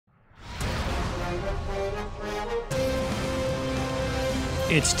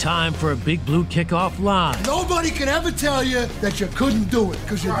It's time for a Big Blue Kickoff Live. Nobody can ever tell you that you couldn't do it,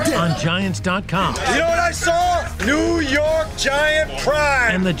 because you did. On Giants.com. You know what I saw? New York Giant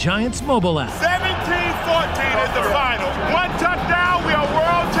pride. And the Giants mobile app. 17-14 is the final. One touchdown, we are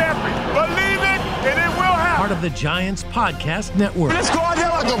world champions. Believe it, and it will happen. Part of the Giants Podcast Network. Let's go out there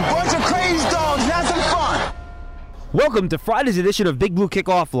like a bunch of crazy dogs and have some fun. Welcome to Friday's edition of Big Blue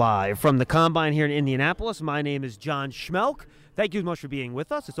Kickoff Live from the Combine here in Indianapolis. My name is John Schmelk. Thank you so much for being with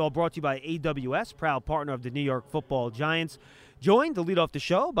us. It's all brought to you by AWS, proud partner of the New York Football Giants. Joined to lead off the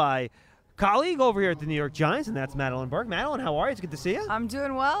show by colleague over here at the New York Giants, and that's Madeline Burke. Madeline, how are you? It's good to see you. I'm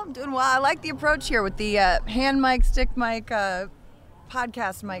doing well. I like the approach here with the hand mic, stick mic,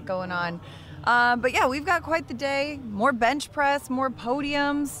 podcast mic going on. But yeah, we've got quite the day. More bench press, more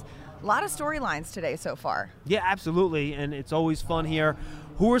podiums. A lot of storylines today so far. Yeah, absolutely, and it's always fun here.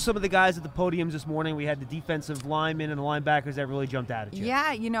 Who are some of the guys at the podiums this morning? We had the defensive linemen and the linebackers that really jumped out at you.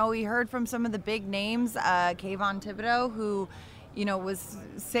 Yeah, we heard from some of the big names. Kayvon Thibodeaux, who, was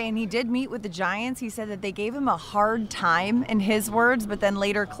saying he did meet with the Giants. He said that they gave him a hard time, in his words, but then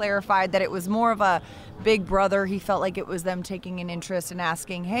later clarified that it was more of a big brother. He felt like it was them taking an interest and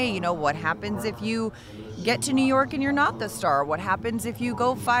asking, hey, what happens if you get to New York and you're not the star? What happens if you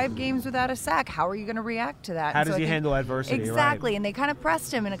go 5 games without a sack? How are you going to react to that? How does he handle adversity? Exactly, right? And they kind of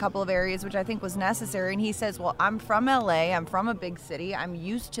pressed him in a couple of areas, which I think was necessary. And he says, well, I'm from LA. I'm from a big city. I'm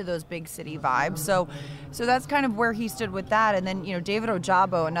used to those big city vibes. So that's kind of where he stood with that. And then, David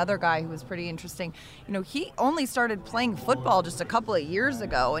Ojabo, another guy who was pretty interesting, he only started playing football just a couple of years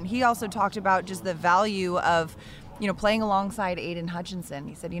ago. And he also talked about just the value of playing alongside Aiden Hutchinson.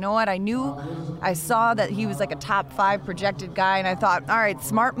 He said, I saw that he was like a top 5 projected guy, and I thought, all right,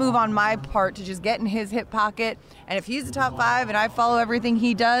 smart move on my part to just get in his hip pocket, and if he's a top 5 and I follow everything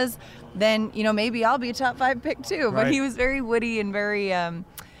he does, then, maybe I'll be a top 5 pick too. Right. But he was very witty and very, endearing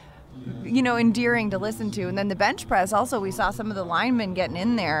to listen to. And then the bench press, also, we saw some of the linemen getting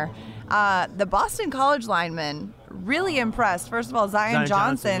in there. The Boston College linemen, really impressed. First of all, Zion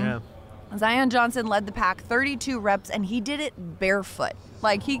Johnson. Yeah. Zion Johnson led the pack 32 reps, and he did it barefoot.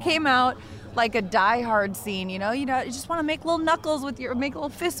 Like, he came out like a Die Hard scene, you just want to make little knuckles make little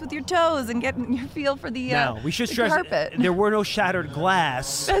fists with your toes and get your feel for the Now, we should stress carpet. There were no shattered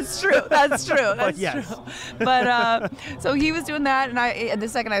glass. That's true. That's true. Yes. But so he was doing that, and the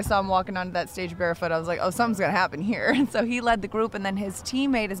second I saw him walking onto that stage barefoot, I was like, oh, something's gonna happen here. And so he led the group, and then his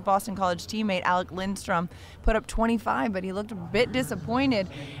Boston College teammate, Alec Lindstrom, put up 25, but he looked a bit disappointed.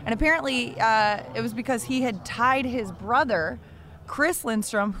 And apparently, it was because he had tied his brother, Chris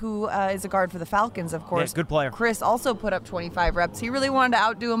Lindstrom, who is a guard for the Falcons, of course. Yeah, good player. Chris also put up 25 reps. He really wanted to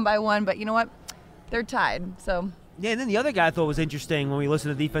outdo him by 1, but you know what? They're tied, so. Yeah, and then the other guy I thought was interesting when we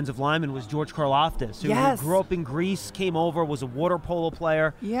listened to defensive lineman was George Karlaftis, who grew up in Greece, came over, was a water polo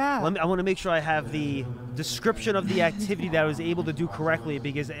player. Yeah. I want to make sure I have the description of the activity that I was able to do correctly,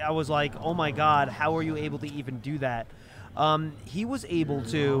 because I was like, oh my God, how are you able to even do that? He was able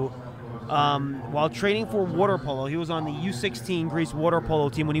to, while training for water polo, he was on the U16 Greece water polo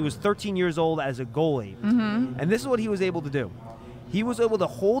team when he was 13 years old as a goalie. Mm-hmm. And this is what he was able to do. He was able to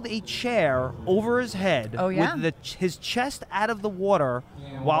hold a chair over his head with his chest out of the water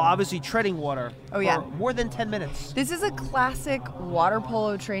while obviously treading water for more than 10 minutes. This is a classic water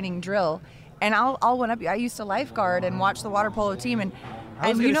polo training drill. And I'll one up you. I used to lifeguard and watch the water polo team, and I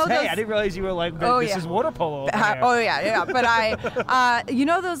was going to say, I didn't realize you were like, this is water polo over here. Oh, yeah. But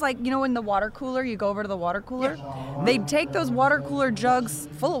those, when the water cooler, you go over to the water cooler, they take those water cooler jugs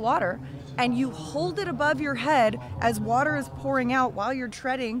full of water, and you hold it above your head as water is pouring out while you're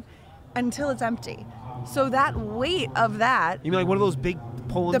treading until it's empty. So that weight of that. You mean like one of those big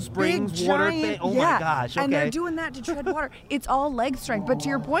Poland Springs big, water giant, thing? Oh, my gosh. Okay. And they're doing that to tread water. It's all leg strength. But to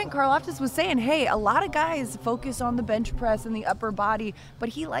your point, Karlaftis was saying, hey, a lot of guys focus on the bench press and the upper body, but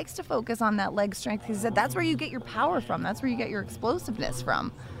he likes to focus on that leg strength. He said that's where you get your power from. That's where you get your explosiveness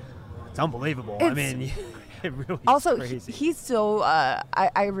from. It's unbelievable. It really also, is crazy. He's so,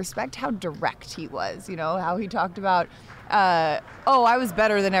 I respect how direct he was, how he talked about, I was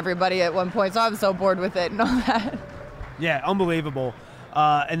better than everybody at one point, so I'm so bored with it and all that. Yeah, unbelievable.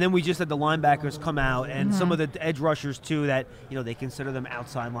 And then we just had the linebackers come out, and some of the edge rushers too that, they consider them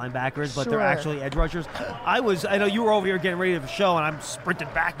outside linebackers, but they're actually edge rushers. I know you were over here getting ready for the show, and I'm sprinting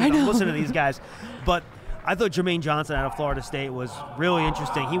back because I'm listening to these guys. But I thought Jermaine Johnson out of Florida State was really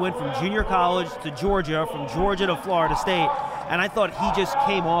interesting. He went from junior college to Georgia, from Georgia to Florida State, and I thought he just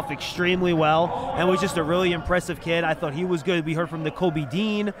came off extremely well and was just a really impressive kid. I thought he was good. We heard from Nakobe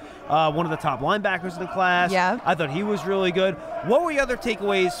Dean, one of the top linebackers in the class. Yeah. I thought he was really good. What were the other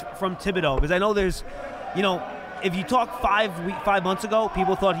takeaways from Thibodeaux? Because I know if you talk 5 months ago,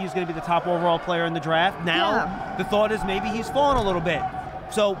 people thought he was going to be the top overall player in the draft. Now the thought is maybe he's fallen a little bit.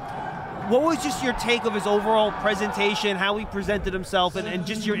 So what was just your take of his overall presentation, how he presented himself, and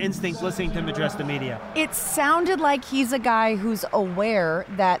just your instinct listening to him address the media? It sounded like he's a guy who's aware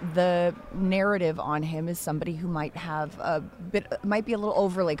that the narrative on him is somebody who might be a little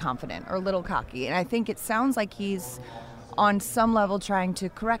overly confident or a little cocky. And I think it sounds like he's on some level trying to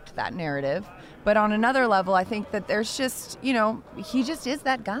correct that narrative. But on another level, I think that there's just, he just is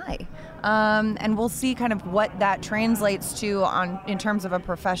that guy. And we'll see kind of what that translates to in terms of a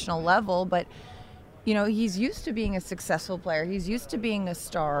professional level. But, he's used to being a successful player. He's used to being a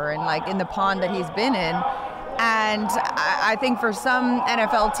star and like in the pond that he's been in. And I think for some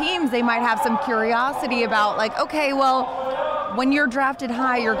NFL teams, they might have some curiosity about like, okay, well, when you're drafted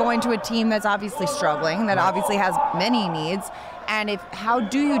high, you're going to a team that's obviously struggling, that obviously has many needs. And how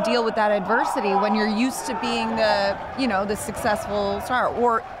do you deal with that adversity when you're used to being the successful star?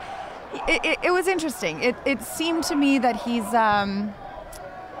 Or it was interesting. It seemed to me that he's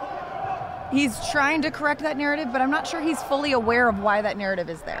trying to correct that narrative, but I'm not sure he's fully aware of why that narrative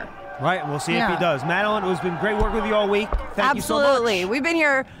is there. Right, we'll see if he does. Madeline, it has been great working with you all week. Thank you so much. Absolutely. We've been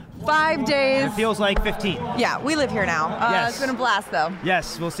here 5 days. It feels like 15. Yeah, we live here now. Yes. It's been a blast, though.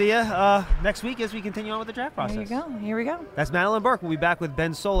 Yes, we'll see you next week as we continue on with the draft process. There you go. Here we go. That's Madeline Burke. We'll be back with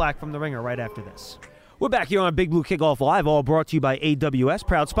Ben Solak from The Ringer right after this. We're back here on Big Blue Kickoff Live, all brought to you by AWS,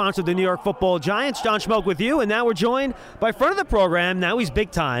 proud sponsor of the New York Football Giants. John Schmoke with you, and now we're joined by friend of the program. Now he's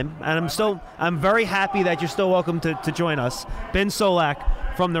big time, and I'm very happy that you're still welcome to join us, Ben Solak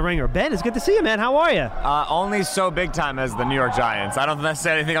from The Ringer. Ben, it's good to see you, man. How are you? Only so big time as the New York Giants. I don't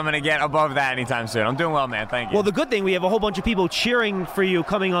necessarily think I'm going to get above that anytime soon. I'm doing well, man. Thank you. Well, the good thing, we have a whole bunch of people cheering for you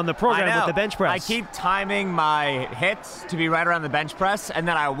coming on the program with the bench press. I keep timing my hits to be right around the bench press, and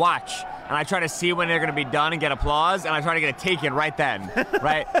then I watch. And I try to see when they're going to be done and get applause, and I try to get it taken right then,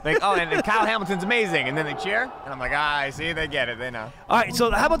 right? Like, oh, and Kyle Hamilton's amazing, and then they cheer, and I'm like, I see, they get it, they know. All right, so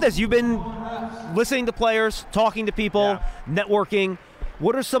how about this? You've been listening to players, talking to people, networking.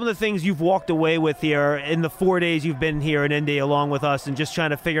 What are some of the things you've walked away with here in the 4 days you've been here in Indy along with us and just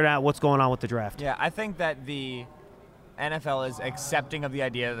trying to figure out what's going on with the draft? Yeah, I think that the NFL is accepting of the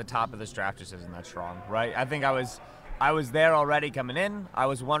idea that the top of this draft just isn't that strong, right? I think I was there already coming in. I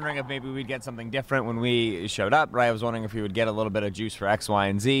was wondering if maybe we'd get something different when we showed up, right? I was wondering if we would get a little bit of juice for X, Y,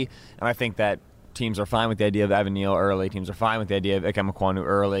 and Z. And I think that teams are fine with the idea of Evan Neal early. Teams are fine with the idea of Ikem Ekwonu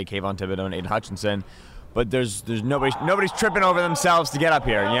early, Kayvon Thibodeaux, and Aiden Hutchinson. But there's nobody's tripping over themselves to get up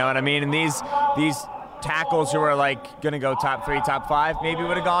here. You know what I mean? And these tackles who are like going to go top 3, top 5, maybe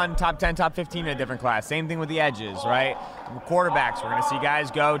would have gone top 10, top 15 in a different class. Same thing with the edges, right? Quarterbacks, we're going to see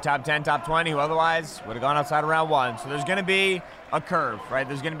guys go top 10, top 20 who otherwise would have gone outside of round 1. So there's going to be a curve, right?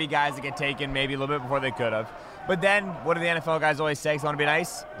 There's going to be guys that get taken maybe a little bit before they could have. But then what do the NFL guys always say? Because they want to be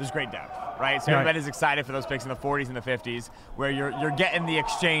nice. There's great depth, right? So everybody's excited for those picks in the 40s and the 50s where you're getting the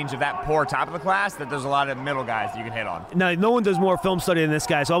exchange of that poor top of the class that there's a lot of middle guys that you can hit on. Now, no one does more film study than this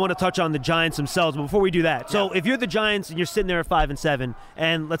guy, so I want to touch on the Giants themselves. But before we do that, so if you're the Giants and you're sitting there at 5 and 7,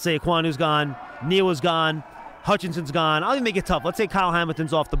 and let's say Ekwonu's gone, Neal is gone, Hutchinson's gone, I'll even make it tough. Let's say Kyle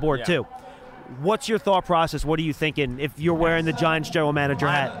Hamilton's off the board too. What's your thought process? What are you thinking if you're wearing the Giants general manager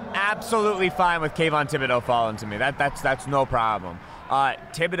hat? I'm absolutely fine with Kayvon Thibodeaux falling to me. That's no problem.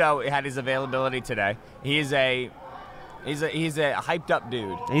 Thibodeaux had his availability today. He's a hyped up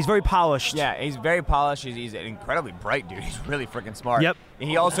dude. And he's very polished. Yeah, he's very polished. He's an incredibly bright dude. He's really freaking smart. Yep. And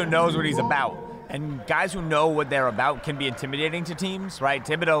he also knows what he's about. And guys who know what they're about can be intimidating to teams, right?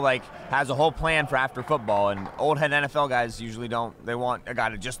 Thibodeaux has a whole plan for after football, and old head NFL guys usually don't. They want a guy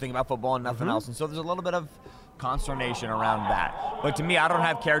to just think about football and nothing else. And so there's a little bit of consternation around that. But to me, I don't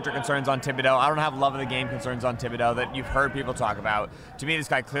have character concerns on Thibodeaux. I don't have love of the game concerns on Thibodeaux that you've heard people talk about. To me, this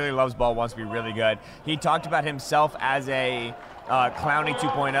guy clearly loves ball, wants to be really good. He talked about himself as a Clowney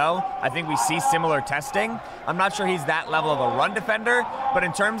 2.0. I think we see similar testing. I'm not sure he's that level of a run defender, but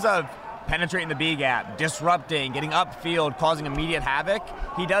in terms of penetrating the B gap, disrupting, getting upfield, causing immediate havoc,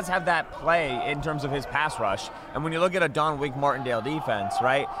 he does have that play in terms of his pass rush. And when you look at a Don Wink Martindale defense,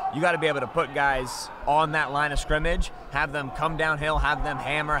 right, you got to be able to put guys on that line of scrimmage, have them come downhill, have them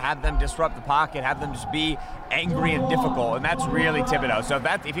hammer, have them disrupt the pocket, have them just be angry and difficult, and that's really Thibodeaux. So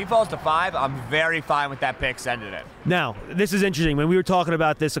if he falls to 5, I'm very fine with that pick sending it. Now, this is interesting. When we were talking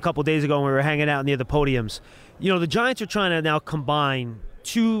about this a couple days ago when we were hanging out near the podiums, the Giants are trying to now combine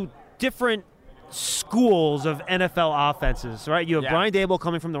two different schools of NFL offenses, right? You have Brian Daboll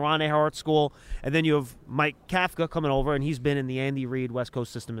coming from the Ron A. Hart School, and then you have Mike Kafka coming over, and he's been in the Andy Reid West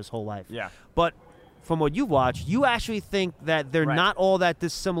Coast system his whole life. Yeah. But from what you've watched, you actually think that they're not all that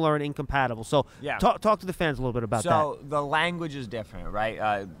dissimilar and incompatible. So talk to the fans a little bit about that. So the language is different,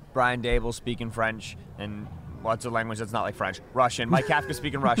 right? Brian Dable speaking French, and what's a language that's not like French? Russian. Mike Kafka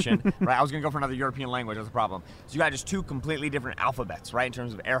speaking Russian, right? I was going to go for another European language. That's a problem. So you got just two completely different alphabets, right, in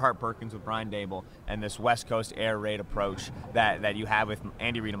terms of Earhart Perkins with Brian Dable and this West Coast air raid approach that you have with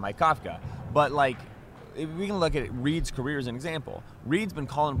Andy Reid and Mike Kafka. But, like, if we can look at Reid's career as an example. Reid's been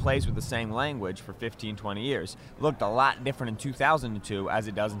calling plays with the same language for 15, 20 years. It looked a lot different in 2002 as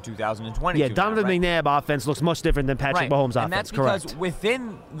it does in 2022. Yeah, Donovan McNabb offense looks much different than Patrick Mahomes' offense. And that's because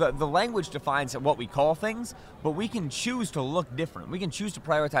within the language defines what we call things, but we can choose to look different. We can choose to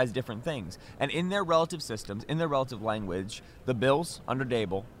prioritize different things. And in their relative systems, in their relative language, the Bills under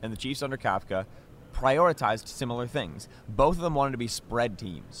Dable and the Chiefs under Kafka prioritized similar things. Both of them wanted to be spread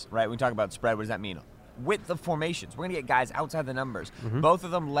teams, right? When we talk about spread, what does that mean? With the formations, we're going to get guys outside the numbers. Both of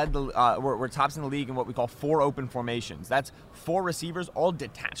them led were tops in the league in what we call 4 open formations. That's 4 receivers all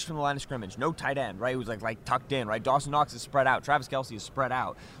detached from the line of scrimmage. No tight end, right? Who's like tucked in, right? Dawson Knox is spread out. Travis Kelce is spread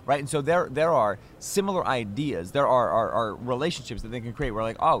out, right? And so there are similar ideas. There are relationships that they can create. We're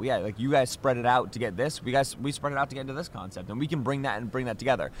like, oh yeah, like you guys spread it out to get this. We spread it out to get into this concept, and we can bring that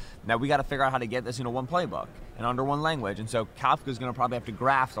together. Now we got to figure out how to get this into one playbook and under one language. And so Kafka's going to probably have to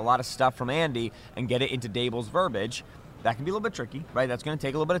graft a lot of stuff from Andy and get it into Dable's verbiage. That can be a little bit tricky, right? That's going to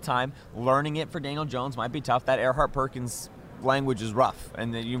take a little bit of time. Learning it for Daniel Jones might be tough. That Earhart Perkins language is rough.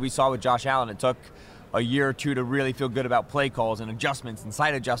 And we saw with Josh Allen, it took a year or two to really feel good about play calls and adjustments and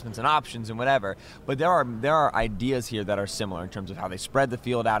side adjustments and options and whatever. But there are ideas here that are similar in terms of how they spread the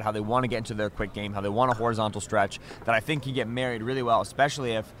field out, how they want to get into their quick game, how they want a horizontal stretch that I think can get married really well,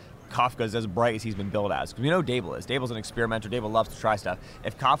 especially if Kafka's as bright as he's been billed as. Because we know Dable is. Dable's an experimenter. Dable loves to try stuff.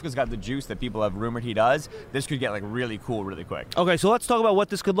 If Kafka's got the juice that people have rumored he does, this could get like really cool really quick. Okay, so let's talk about what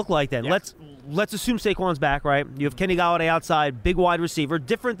this could look like then. Yeah. Let's assume Saquon's back, right? You have Kenny Golladay outside, big wide receiver,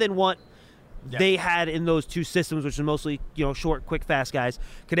 different than what they had in those two systems, which are mostly, short, quick, fast guys.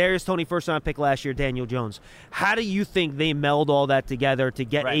 Kadarius Toney, first-round pick last year, Daniel Jones. How do you think they meld all that together to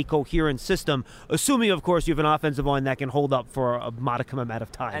get a coherent system, assuming, of course, you have an offensive line that can hold up for a modicum amount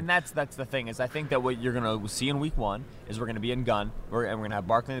of time? And that's the thing, is I think that what you're going to see in week 1 is we're going to be in gun, and we're going to have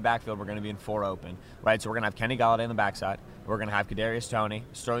Barkley in the backfield, we're going to be in 4 open, right? So we're going to have Kenny Golladay on the backside. We're going to have Kadarius Toney,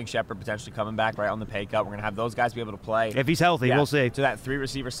 Sterling Shepard potentially coming back right on the pay cut. We're going to have those guys be able to play. If he's healthy, we'll see. To that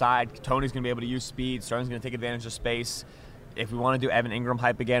 3-receiver side, Toney's going to be able to use speed. Sterling's going to take advantage of space. If we want to do Evan Ingram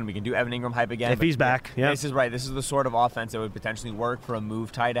hype again, we can do Evan Ingram hype again. If he's back, yeah. This is right. This is the sort of offense that would potentially work for a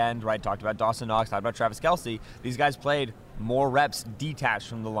move tight end, right? Talked about Dawson Knox, talked about Travis Kelce. These guys played more reps detached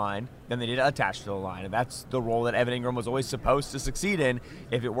from the line than they did attached to the line. And that's the role that Evan Ingram was always supposed to succeed in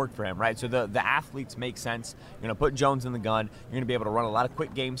if it worked for him, right? So the athletes make sense. You're going to put Jones in the gun. You're going to be able to run a lot of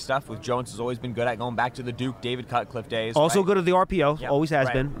quick game stuff, which Jones has always been good at, going back to the Duke, David Cutcliffe days. Also right? good at the RPO, always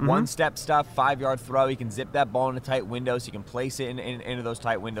has been. Mm-hmm. One-step stuff, 5-yard throw. He can zip that ball into tight windows. He can place it into those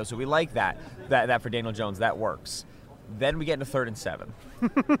tight windows. So we like that for Daniel Jones. That works. Then we get into 3rd and 7,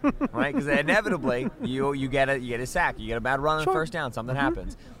 right? Because inevitably you get a sack, you get a bad run on first down, something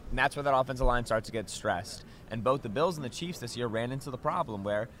happens, and that's where that offensive line starts to get stressed. And both the Bills and the Chiefs this year ran into the problem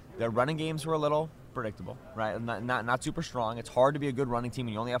where their running games were a little predictable, right? Not super strong. It's hard to be a good running team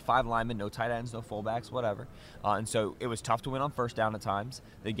when you only have 5 linemen, no tight ends, no fullbacks, whatever. And so it was tough to win on first down at times.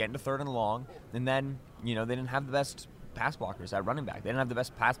 They get into 3rd and long, and then they didn't have the best pass blockers at running back. They didn't have the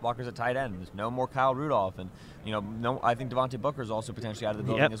best pass blockers at tight end. There's no more Kyle Rudolph, and I think Devontae Booker is also potentially out of the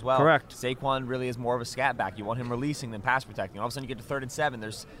building as well. Correct. Saquon really is more of a scat back. You want him releasing than pass protecting. All of a sudden you get to 3rd and 7.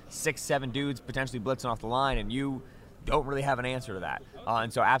 There's 6-7 dudes potentially blitzing off the line, and you don't really have an answer to that.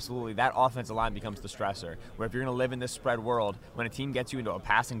 And so absolutely, that offensive line becomes the stressor, where if you're going to live in this spread world, when a team gets you into a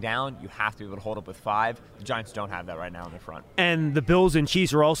passing down, you have to be able to hold up with 5. The Giants don't have that right now in their front. And the Bills and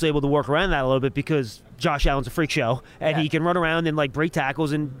Chiefs are also able to work around that a little bit because Josh Allen's a freak show, and he can run around and break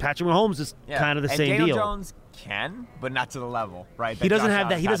tackles, and Patrick Mahomes is kind of the same Daniel deal. Jones can, but not to the level, right? He doesn't have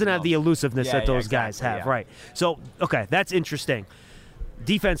that. He doesn't have the elusiveness that those guys have, right? So, okay, that's interesting.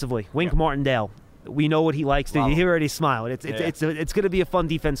 Defensively, Wink Martindale. We know what he likes to do. He already smiled. It's going to be a fun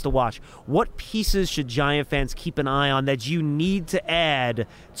defense to watch. What pieces should Giant fans keep an eye on that you need to add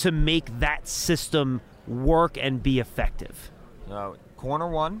to make that system work and be effective? Corner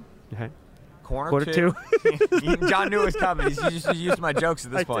 1. Okay. Corner 2. John knew it was coming. He's just used to my jokes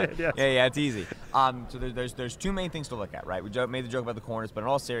at this point. Did, yes. Yeah, it's easy. So there's 2 main things to look at, right? We made the joke about the corners, but in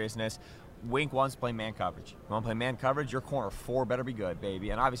all seriousness, Wink wants to play man coverage. You want to play man coverage? Your corner 4 better be good,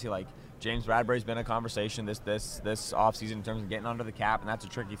 baby. And obviously, like, James Bradbury's been a conversation this offseason in terms of getting under the cap, and that's a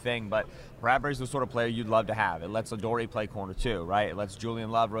tricky thing. But Bradbury's the sort of player you'd love to have. It lets Adoree play corner 2, right? It lets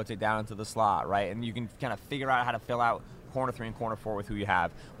Julian Love rotate down into the slot, right? And you can kind of figure out how to fill out corner 3 and corner 4 with who you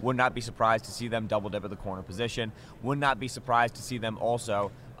have. Would not be surprised to see them double dip at the corner position. Would not be surprised to see them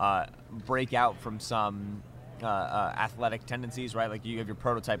also break out from some athletic tendencies, right? Like you have your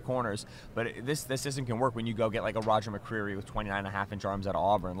prototype corners, but this system can work when you go get like a Roger McCreary with 29.5-inch arms out of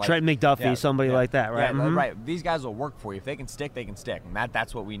Auburn. Like, Trent McDuffie, somebody like that, right? Yeah, right. These guys will work for you. If they can stick, they can stick, and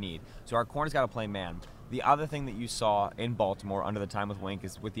that's what we need. So our corner's got to play man. The other thing that you saw in Baltimore under the time with Wink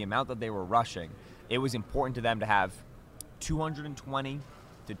is with the amount that they were rushing, it was important to them to have 220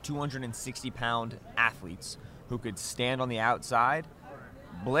 to 260 pound athletes who could stand on the outside,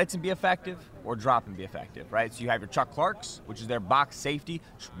 blitz and be effective, or drop and be effective, right? So you have your Chuck Clarks, which is their box safety,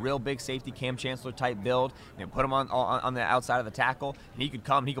 real big safety, Cam Chancellor type build, and put him on the outside of the tackle. And he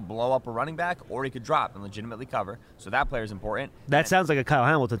could blow up a running back, or he could drop and legitimately cover. So that player is important. That sounds like a Kyle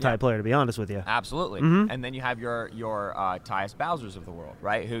Hamilton type player, to be honest with you. Absolutely. And then you have your Tyus Bowsers of the world,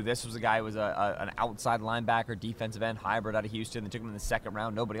 right? Who this was a guy who was an outside linebacker, defensive end hybrid out of Houston. They took him in the 2nd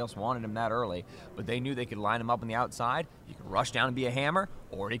round. Nobody else wanted him that early, but they knew they could line him up on the outside. He could rush down and be a hammer,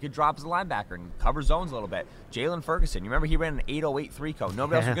 or he could drop as a linebacker and cover zones a little bit. Jalen Ferguson, you remember he ran an 8.08 code.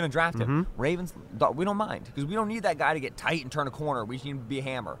 Nobody else was going to draft him. Ravens, we don't mind because we don't need that guy to get tight and turn a corner. We need him to be a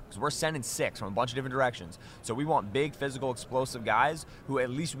hammer because we're sending 6 from a bunch of different directions. So we want big, physical, explosive guys who at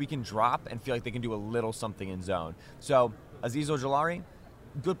least we can drop and feel like they can do a little something in zone. So Azeez Ojulari,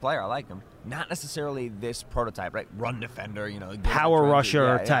 good player. I like him. Not necessarily this prototype, right? Run defender, power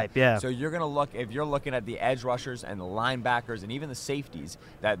rusher type, yeah. So you're going to look, if you're looking at the edge rushers and the linebackers and even the safeties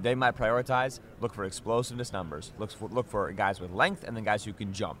that they might prioritize, look for explosiveness numbers. Look for guys with length and then guys who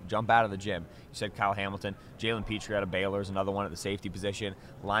can jump out of the gym. You said Kyle Hamilton. Jalen Petrie out of Baylor is another one at the safety position.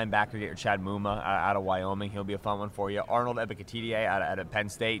 Linebacker, get your Chad Muma out of Wyoming. He'll be a fun one for you. Arnold Ebiketie out of Penn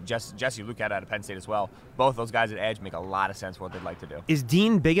State. Jesse Lucat out of Penn State as well. Both those guys at edge make a lot of sense for what they'd like to do. Is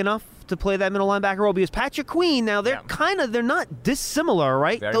Dean big enough to play that middle linebacker role? Because Patrick Queen, now they're not dissimilar,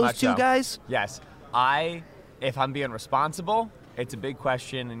 right? Very Those much two so. Guys? Yes. If I'm being responsible, it's a big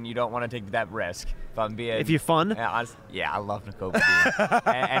question and you don't want to take that risk. If you're fun? I love Nakobe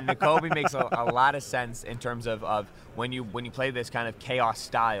Dean. and Nakobe makes a lot of sense in terms of when you play this kind of chaos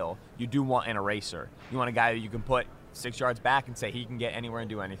style, you do want an eraser. You want a guy that you can put 6 yards back and say he can get anywhere and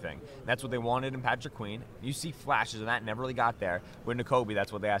do anything. That's what they wanted in Patrick Queen. You see flashes of that, never really got there. With Nakobe,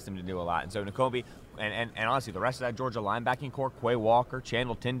 that's what they asked him to do a lot. And so Nakobe, and honestly, the rest of that Georgia linebacking core, Quay Walker,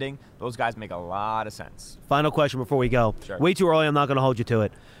 Chandler Tinding, those guys make a lot of sense. Final question before we go. Sure. Way too early, I'm not going to hold you to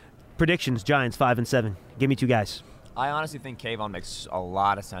it. Predictions, Giants 5-7. Give me 2 guys. I honestly think Kayvon makes a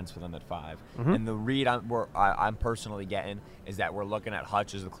lot of sense for them at 5. And the read I'm personally getting is that we're looking at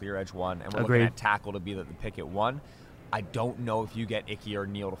Hutch as the clear edge 1, and we're looking at tackle to be the pick at 1. I don't know if you get Icky or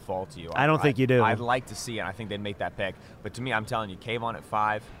Neal to fall to you. I don't think you do. I'd like to see it. I think they'd make that pick. But to me, I'm telling you, Kayvon at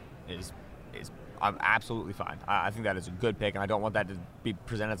 5 is I'm absolutely fine. I think that is a good pick, and I don't want that to be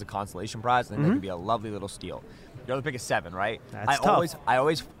presented as a consolation prize. I think that could be a lovely little steal. Your other pick is 7, right? That's tough. I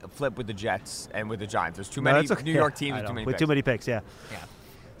always flip with the Jets and with the Giants. There's too many New York teams with too many with picks. too many picks, yeah.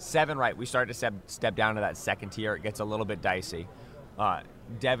 7, right. We start to step down to that second tier. It gets a little bit dicey.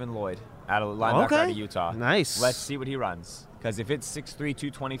 Devin Lloyd, out of linebacker out of Utah. Nice. Let's see what he runs. Because if it's 6'3",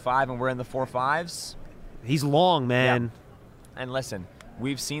 225, and we're in the 4.5s, he's long, man. Yeah. And listen,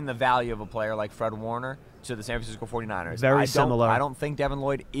 we've seen the value of a player like Fred Warner to the San Francisco 49ers. Very similar. I don't think Devin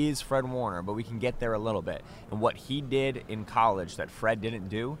Lloyd is Fred Warner, but we can get there a little bit. And what he did in college that Fred didn't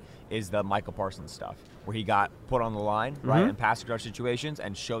do is the Michael Parsons stuff, where he got put on the line, right, in pass rush situations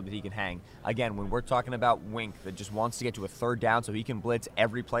and showed that he can hang. Again, when we're talking about Wink that just wants to get to a 3rd down so he can blitz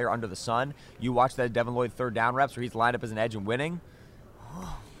every player under the sun, you watch that Devin Lloyd 3rd down reps where he's lined up as an edge and winning,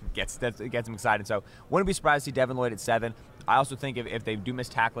 it gets him excited. So wouldn't be surprised to see Devin Lloyd at 7. I also think if they do miss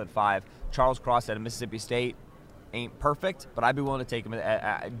tackle at 5, Charles Cross out of Mississippi State ain't perfect, but I'd be willing to take him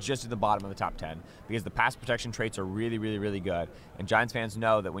just at the bottom of the top 10 because the pass protection traits are really, really, really good. And Giants fans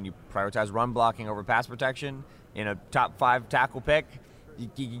know that when you prioritize run blocking over pass protection in a top 5 tackle pick,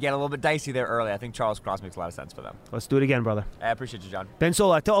 you get a little bit dicey there early. I think Charles Cross makes a lot of sense for them. Let's do it again, brother. I appreciate you, John. Ben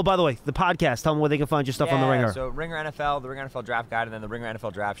Solak. Oh, by the way, the podcast. Tell them where they can find your stuff on The Ringer. So Ringer NFL, the Ringer NFL Draft Guide, and then the Ringer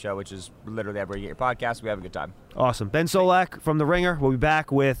NFL Draft Show, which is literally everywhere you get your podcast. We have a good time. Awesome. Ben Solak from The Ringer. We'll be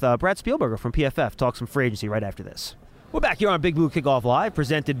back with Brad Spielberger from PFF. Talk some free agency right after this. We're back here on Big Blue Kickoff Live,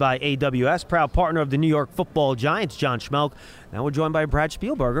 presented by AWS, proud partner of the New York Football Giants, John Schmelk. Now we're joined by Brad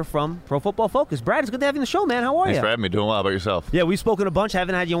Spielberger from Pro Football Focus. Brad, it's good to have you on the show, man. How are you? Thanks for having me. Doing well. How about yourself? Yeah, we've spoken a bunch.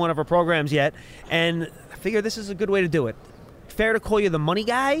 Haven't had you on one of our programs yet. And I figure this is a good way to do it. Fair to call you the money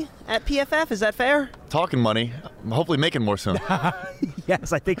guy at PFF? Is that fair? Talking money. I'm hopefully making more soon.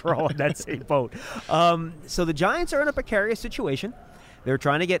 Yes, I think we're all in that same boat. So the Giants are in a precarious situation. They're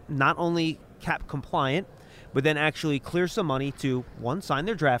trying to get not only cap compliant, but then actually clear some money to, one, sign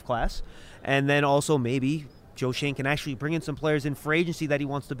their draft class, and then also maybe Joe Schoen can actually bring in some players in free agency that he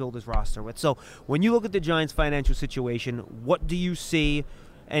wants to build his roster with. So when you look at the Giants' financial situation, what do you see?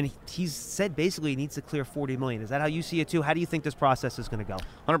 And he's said basically he needs to clear $40 million. Is that how you see it too? How do you think this process is going to go?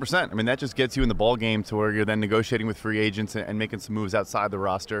 100%. I mean, that just gets you in the ball game to where you're then negotiating with free agents and making some moves outside the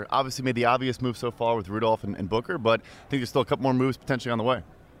roster. Obviously made the obvious move so far with Rudolph and Booker, but I think there's still a couple more moves potentially on the way.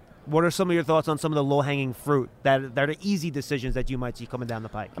 What are some of your thoughts on some of the low-hanging fruit that are easy decisions that you might see coming down the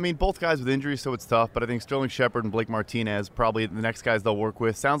pike? I mean, both guys with injuries, so it's tough, but I think Sterling Shepard and Blake Martinez probably the next guys they'll work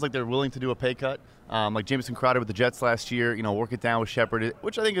with. Sounds like they're willing to do a pay cut, like Jamison Crowder with the Jets last year, work it down with Shepard,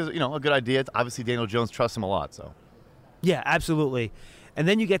 which I think is, a good idea. Obviously, Daniel Jones trusts him a lot, so. Yeah, absolutely. And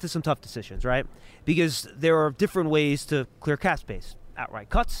then you get to some tough decisions, right? Because there are different ways to clear cap space. Outright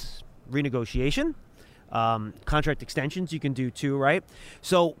cuts, renegotiation, contract extensions you can do too, right?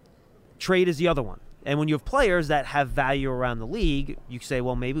 So trade is the other one. And when you have players that have value around the league, you say,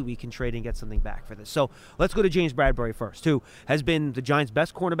 well, maybe we can trade and get something back for this. So let's go to James Bradberry first, who has been the Giants'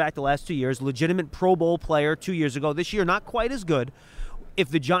 best cornerback the last 2 years, legitimate Pro Bowl player 2 years ago. This year, not quite as good. If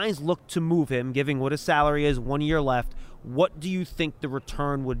the Giants look to move him, giving what his salary is, 1 year left, what do you think the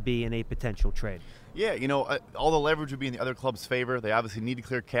return would be in a potential trade? Yeah, all the leverage would be in the other club's favor. They obviously need to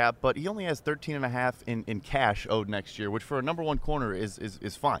clear cap, but he only has $13.5 in cash owed next year, which for a number one corner is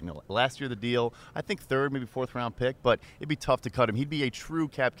fine. Last year the deal, I think third, maybe fourth round pick, but it'd be tough to cut him. He'd be a true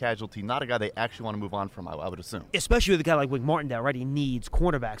cap casualty, not a guy they actually want to move on from, I would assume. Especially with a guy like Wink Martindale, right? He needs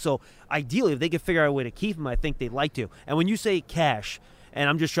cornerback. So ideally, if they could figure out a way to keep him, I think they'd like to. And when you say cash, and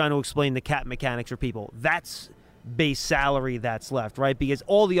I'm just trying to explain the cap mechanics for people, that's base salary that's left, right? Because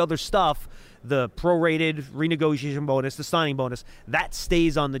all the other stuff, the prorated renegotiation bonus, the signing bonus, that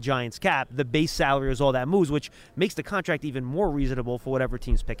stays on the Giants' cap. The base salary is all that moves, which makes the contract even more reasonable for whatever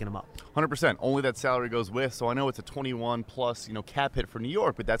team's picking him up. 100%. Only that salary goes with. So I know it's a 21-plus, cap hit for New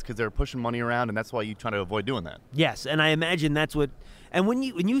York, but that's because they're pushing money around, and that's why you try to avoid doing that. Yes, and I imagine that's what. And when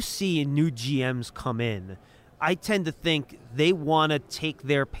you see new GMs come in, I tend to think they want to take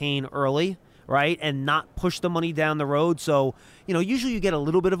their pain early, right, and not push the money down the road. So, usually you get a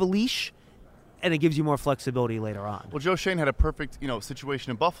little bit of a leash, and it gives you more flexibility later on. Well, Joe Schoen had a perfect,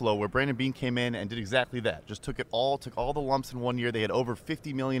 situation in Buffalo where Brandon Beane came in and did exactly that. Just took all the lumps in 1 year. They had over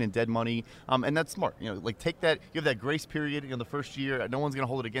 $50 million in dead money, and that's smart. Take that. You have that grace period the first year. No one's going to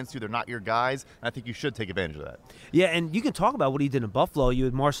hold it against you. They're not your guys, and I think you should take advantage of that. Yeah, and you can talk about what he did in Buffalo. You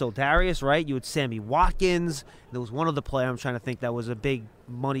had Marcel Darius, right? You had Sammy Watkins. There was one other player I'm trying to think that was a big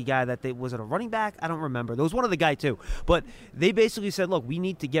money guy was it a running back? I don't remember. There was one other guy too. But they basically said, look, we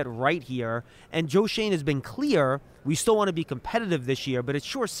need to get right here. And Joe Schoen has been clear. We still want to be competitive this year, but it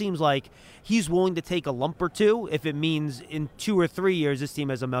sure seems like he's willing to take a lump or two if it means in 2 or 3 years this team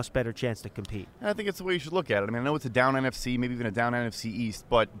has a much better chance to compete. And I think it's the way you should look at it. I mean, I know it's a down NFC, maybe even a down NFC East,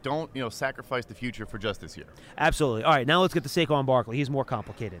 but don't sacrifice the future for just this year. Absolutely. All right, now let's get to Saquon Barkley. He's more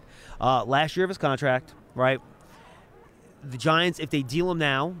complicated. Last year of his contract, right? The Giants, if they deal him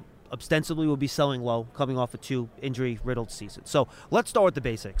now, ostensibly will be selling low, coming off a 2 injury-riddled season. So let's start with the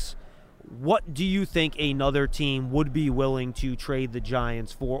basics. What do you think another team would be willing to trade the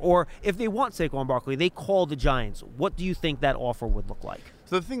Giants for? Or if they want Saquon Barkley, they call the Giants. What do you think that offer would look like?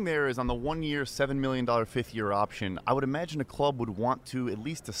 So the thing there is on the 1 year, $7 million fifth-year option, I would imagine a club would want to at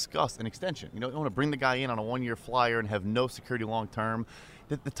least discuss an extension. You don't want to bring the guy in on a 1 year flyer and have no security long-term.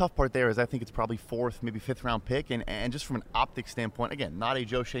 The tough part there is I think it's probably 4th, maybe 5th round pick, and just from an optics standpoint, again, not a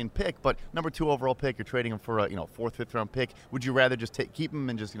Joe Schoen pick, but number 2 overall pick, you're trading him for a 4th, 5th round pick. Would you rather just keep him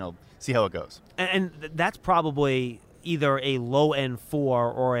and just see how it goes? And that's probably either a low end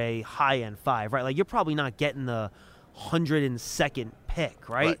 4 or a high end 5, right? Like you're probably not getting the 102nd pick,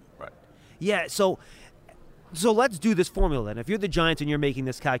 right? Right. Yeah. So let's do this formula then. If you're the Giants and you're making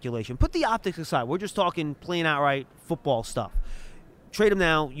this calculation, put the optics aside. We're just talking plain outright football stuff. Trade him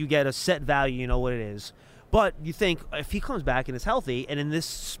now, you get a set value, you know what it is. But you think if he comes back and is healthy, and in this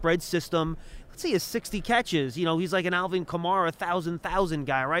spread system, let's say he has 60 catches, he's like an Alvin Kamara 1,000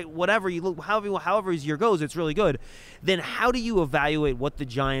 guy, right? Whatever you look, however his year goes, it's really good. Then how do you evaluate what the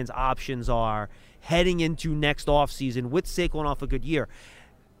Giants' options are heading into next offseason with Saquon off a good year?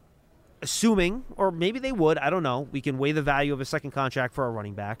 assuming, or maybe they would, I don't know, we can weigh the value of a second contract for a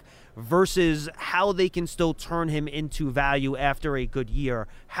running back versus how they can still turn him into value after a good year.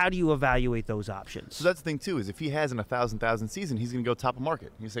 How do you evaluate those options? So that's the thing, too, is if he has an 1,000 season, he's going to go top of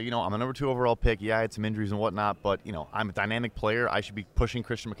market. You say, I'm a number 2 overall pick. Yeah, I had some injuries and whatnot, but, I'm a dynamic player. I should be pushing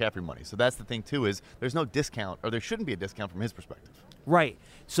Christian McCaffrey money. So that's the thing, too, is there's no discount, or there shouldn't be a discount from his perspective. Right.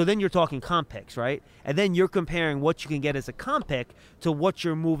 So then you're talking comp picks, right? And then you're comparing what you can get as a comp pick to what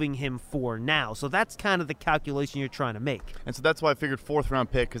you're moving him for now. So that's kind of the calculation you're trying to make. And so that's why I figured 4th-round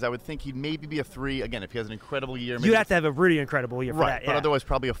pick, because I would think he'd maybe be a 3. Again, if he has an incredible year. You'd have to have a really incredible year for that. But otherwise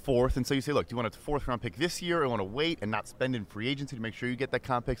probably a 4th. And so you say, look, do you want a 4th-round pick this year, or want to wait and not spend in free agency to make sure you get that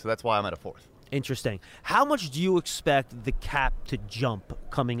comp pick? So that's why I'm at a 4th. Interesting. How much do you expect the cap to jump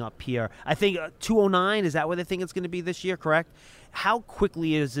coming up here? I think 209, is that what they think it's going to be this year, correct? How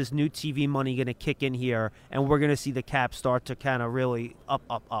quickly is this new TV money going to kick in here, and we're going to see the cap start to kind of really up?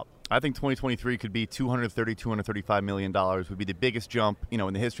 I think 2023 could be $235 million would be the biggest jump,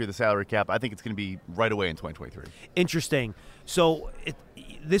 in the history of the salary cap. I think it's going to be right away in 2023. Interesting. So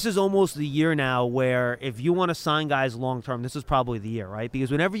this is almost the year now where if you want to sign guys long-term, this is probably the year, right?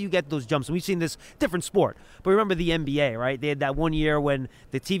 Because whenever you get those jumps, and we've seen this different sport, but remember the NBA, right? They had that one year when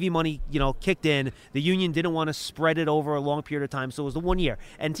the TV money, kicked in. The union didn't want to spread it over a long period of time, so it was the 1 year.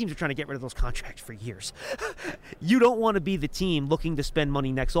 And teams are trying to get rid of those contracts for years. You don't want to be the team looking to spend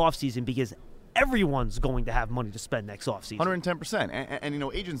money next offseason because everyone's going to have money to spend next offseason. 110%. And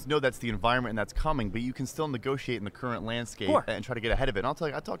agents know that's the environment and that's coming, but you can still negotiate in the current landscape and try to get ahead of it. And I'll tell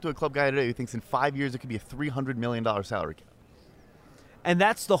you, I talked to a club guy today who thinks in 5 years it could be a $300 million salary cap. And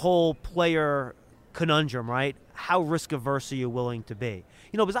that's the whole player conundrum, right? How risk-averse are you willing to be?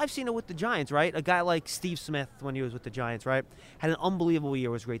 Because I've seen it with the Giants, right? A guy like Steve Smith, when he was with the Giants, right, had an unbelievable year,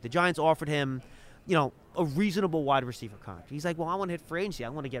 was great. The Giants offered him, a reasonable wide receiver contract. He's like, well, I want to hit free agency. I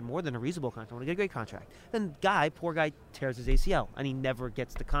want to get more than a reasonable contract. I want to get a great contract. Then poor guy tears his ACL, and he never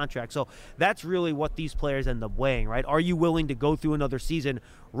gets the contract. So that's really what these players end up weighing, right? Are you willing to go through another season,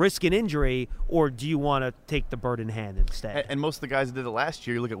 risk an injury, or do you want to take the bird in hand instead? And most of the guys that did it last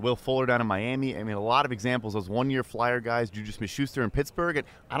year, you look at Will Fuller down in Miami. I mean, a lot of examples. Those one-year flyer guys, Juju Smith-Schuster in Pittsburgh, and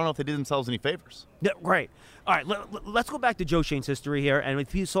I don't know if they did themselves any favors. Yeah, right. All right, let's go back to Joe Schoen's history here. And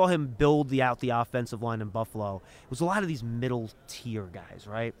if you saw him build out the offensive line in Buffalo, it was a lot of these middle-tier guys,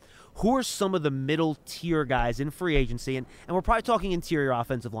 right? Who are some of the middle-tier guys in free agency? And we're probably talking interior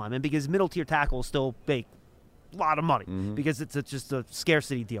offensive linemen because middle-tier tackles still make a lot of money because it's just a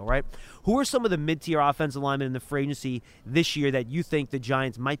scarcity deal, right? Who are some of the mid-tier offensive linemen in the free agency this year that you think the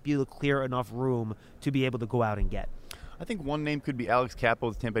Giants might be able to clear enough room to be able to go out and get? I think one name could be Alex Cappa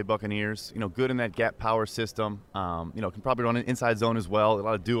with the Tampa Bay Buccaneers. Good in that gap power system. Can probably run an inside zone as well, a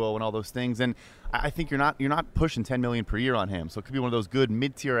lot of duo and all those things. And I think you're not pushing $10 million per year on him. So it could be one of those good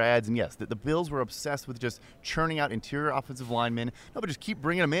mid-tier ads. And yes, the Bills were obsessed with just churning out interior offensive linemen. No, but just keep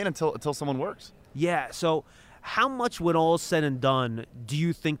bringing them in until someone works. Yeah. So how much, when all is said and done, do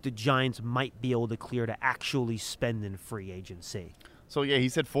you think the Giants might be able to clear to actually spend in free agency? So, yeah, he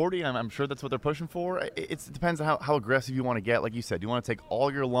said 40. I'm sure that's what they're pushing for. It depends on how aggressive you want to get. Like you said, you want to take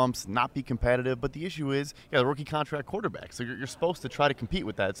all your lumps, not be competitive. But the issue is, the rookie contract quarterback. So you're supposed to try to compete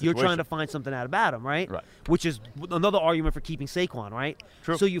with that situation. You're trying to find something out about him, right? Right. Which is another argument for keeping Saquon, right?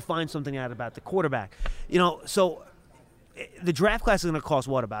 True. So you find something out about the quarterback. So the draft class is going to cost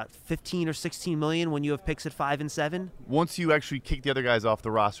what, about $15 or $16 million when you have picks at 5 and 7? Once you actually kick the other guys off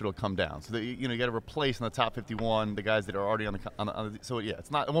the roster, it'll come down. So that, you got to replace in the top 51 the guys that are already on the so yeah,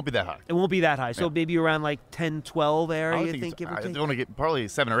 it won't be that high. It won't be that high. So maybe around like 10, 12 area. I think give or take. They're going to get probably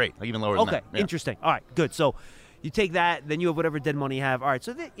 7 or 8, like even lower than that. Okay, interesting. All right, good. So you take that, then you have whatever dead money you have. All right,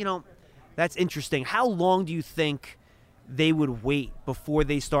 so that's interesting. How long do you think they would wait before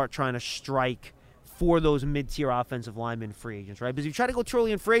they start trying to strike for those mid-tier offensive linemen free agents, right? Because if you try to go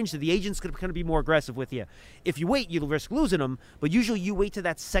truly in free agency, the agent's going to be more aggressive with you. If you wait, you'll risk losing them, but usually you wait to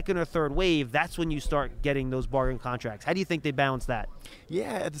that second or third wave. That's when you start getting those bargain contracts. How do you think they balance that?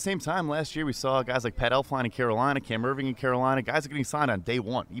 Yeah, at the same time, last year we saw guys like Pat Elflein in Carolina, Cam Irving in Carolina, guys are getting signed on day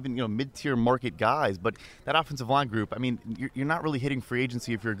one, even mid-tier market guys. But that offensive line group, I mean, you're not really hitting free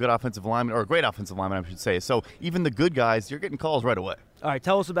agency if you're a good offensive lineman, or a great offensive lineman, I should say. So even the good guys, you're getting calls right away. All right,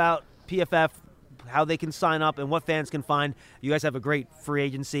 tell us about PFF, how they can sign up and what fans can find. You guys have a great free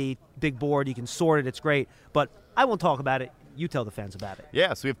agency, big board. You can sort it. It's great. But I won't talk about it. You tell the fans about it.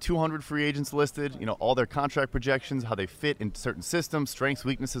 Yeah, so we have 200 free agents listed, all their contract projections, how they fit in certain systems, strengths,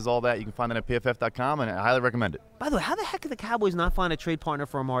 weaknesses, all that. You can find that at pff.com, and I highly recommend it. By the way, how the heck did the Cowboys not find a trade partner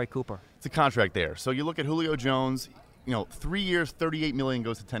for Amari Cooper? It's a contract there. So you look at Julio Jones. 3 years, $38 million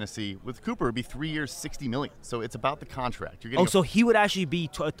goes to Tennessee. With Cooper, it'd be 3 years, $60 million. So it's about the contract. You're getting so he would actually be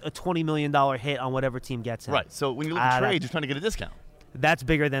a $20 million hit on whatever team gets him. Right. So when you look at trades, you're trying to get a discount. That's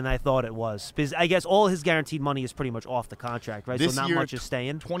bigger than I thought it was. Because I guess all his guaranteed money is pretty much off the contract, right? This so not year, much is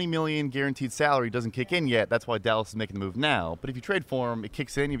staying. $20 million guaranteed salary doesn't kick in yet. That's why Dallas is making the move now. But if you trade for him, it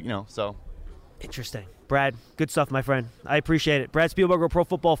kicks in. So. Interesting. Brad, good stuff, my friend. I appreciate it. Brad Spielberger, Pro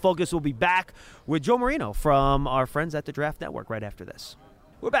Football Focus, will be back with Joe Marino from our friends at the Draft Network right after this.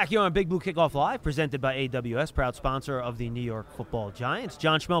 We're back here on Big Blue Kickoff Live, presented by AWS, proud sponsor of the New York Football Giants.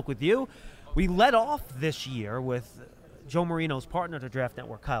 John Schmelk with you. We led off this year with Joe Marino's partner at the Draft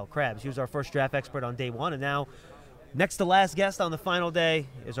Network, Kyle Krabs. He was our first draft expert on day one, and now next to last guest on the final day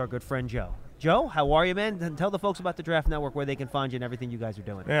is our good friend Joe. Joe, how are you, man? Tell the folks about the Draft Network, where they can find you and everything you guys are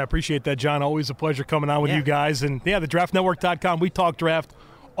doing. Yeah, I appreciate that, John. Always a pleasure coming on with you guys. And, the draftnetwork.com, we talk draft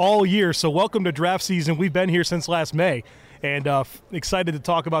all year. So welcome to draft season. We've been here since last May, and excited to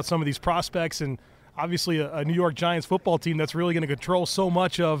talk about some of these prospects and obviously a New York Giants football team that's really going to control so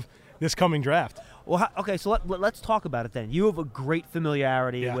much of this coming draft. Well, okay, so let's talk about it then. You have a great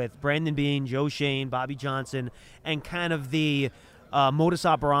familiarity with Brandon Beane, Joe Schoen, Bobby Johnson, and kind of the modus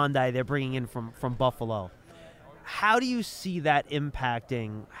operandi they're bringing in from Buffalo. How do you see that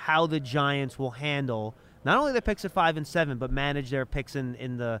impacting how the Giants will handle not only their picks at 5 and 7, but manage their picks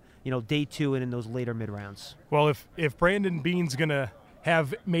in the day 2 and in those later mid rounds? Well, if Brandon Beane's going to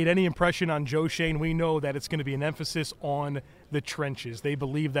have made any impression on Joe Schoen, we know that it's going to be an emphasis on the trenches. They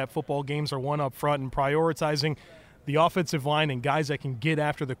believe that football games are won up front, and prioritizing the offensive line and guys that can get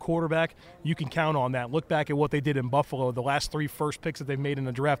after the quarterback, you can count on that. Look back at what they did in Buffalo. The last 3 first picks that they've made in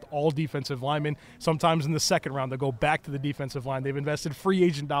the draft, all defensive linemen. Sometimes in the second round, they'll go back to the defensive line. They've invested free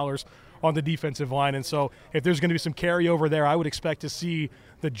agent dollars on the defensive line. And so if there's going to be some carryover there, I would expect to see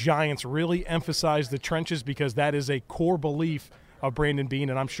the Giants really emphasize the trenches, because that is a core belief of Brandon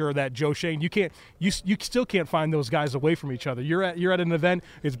Beane, and I'm sure that Joe Schoen, you still can't find those guys away from each other. You're at an event,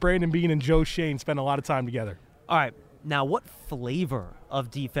 it's Brandon Beane and Joe Schoen spend a lot of time together. All right. Now, what flavor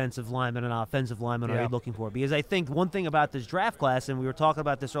of defensive lineman and offensive lineman are you looking for? Because I think one thing about this draft class, and we were talking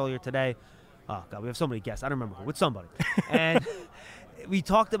about this earlier today. Oh, God, we have so many guests. I don't remember who. With somebody. And we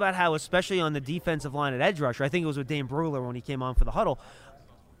talked about how, especially on the defensive line at edge rusher, I think it was with Dane Brugler when he came on for the huddle,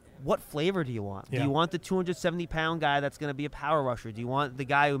 what flavor do you want? Yeah. Do you want the 270-pound guy that's going to be a power rusher? Do you want the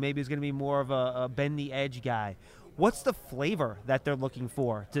guy who maybe is going to be more of a bend-the-edge guy? What's the flavor that they're looking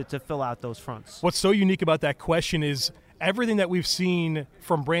for to fill out those fronts? What's so unique about that question is everything that we've seen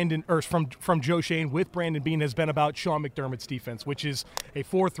from from Joe Schoen with Brandon Beane has been about Sean McDermott's defense, which is a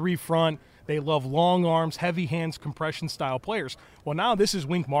 4-3 front. They love long arms, heavy hands, compression-style players. Well, now this is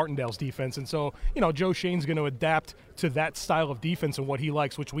Wink Martindale's defense, and so, Joe Schoen's going to adapt to that style of defense and what he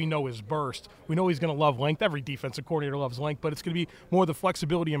likes, which we know is burst. We know he's going to love length. Every defensive coordinator loves length, but it's going to be more the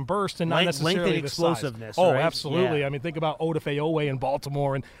flexibility and burst and not necessarily length and the explosiveness. Size. Oh, right? absolutely. Yeah. I mean, think about Odafe Oweh in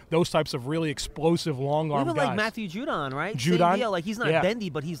Baltimore and those types of really explosive long-arm guys. Even like Matthew Judon, right? Judon. Same deal. Like, he's not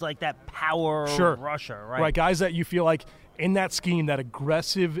bendy, but he's like that power rusher, right? Right, guys that you feel like in that scheme, that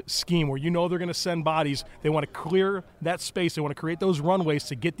aggressive scheme where they're going to send bodies, they want to clear that space. They want to create those runways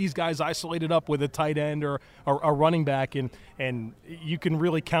to get these guys isolated up with a tight end or a running back, and you can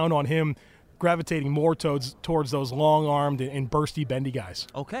really count on him gravitating more towards those long-armed and bursty, bendy guys.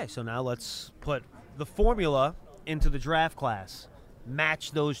 Okay, so now let's put the formula into the draft class.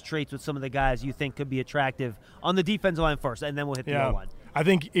 Match those traits with some of the guys you think could be attractive on the defensive line first, and then we'll hit the O-line. I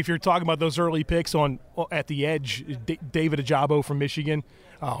think if you're talking about those early picks at the edge, David Ojabo from Michigan,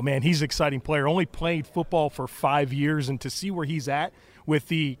 oh, man, he's an exciting player. Only played football for 5 years, and to see where he's at with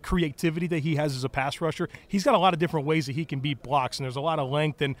the creativity that he has as a pass rusher, he's got a lot of different ways that he can beat blocks, and there's a lot of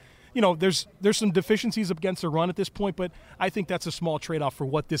length, and there's some deficiencies against the run at this point, but I think that's a small trade-off for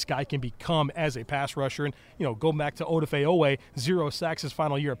what this guy can become as a pass rusher. And, go back to Odafe Oweh, 0 sacks his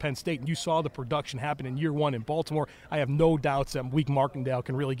final year at Penn State, and you saw the production happen in year 1 in Baltimore. I have no doubts that Wink Martindale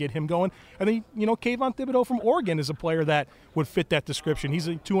can really get him going. And then, Kayvon Thibodeau from Oregon is a player that would fit that description. He's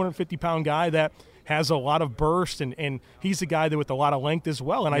a 250-pound guy that has a lot of burst, and he's a guy that with a lot of length as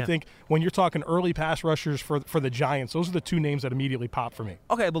well. And I think when you're talking early pass rushers for the Giants, those are the 2 names that immediately pop for me.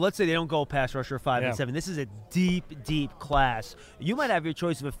 Okay, but let's say they don't go pass rusher 5 and 7. This is a deep, deep class. You might have your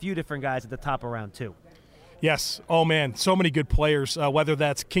choice of a few different guys at the top of round 2. Yes. Oh, man, so many good players, whether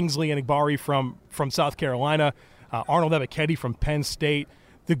that's Kingsley Enagbari from South Carolina, Arnold Ebiketie from Penn State.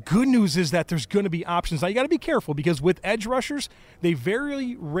 The good news is that there's going to be options. Now, you got to be careful because with edge rushers, they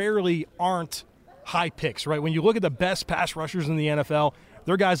very rarely aren't high picks, right? When you look at the best pass rushers in the NFL,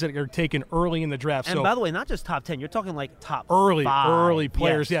 They're guys that are taken early in the draft. And so, by the way, not just top 10. You're talking like top early 5.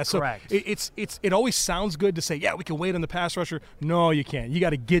 players. Yes, yeah, so correct. it always sounds good to say, yeah, we can wait on the pass rusher. No, you can't. You got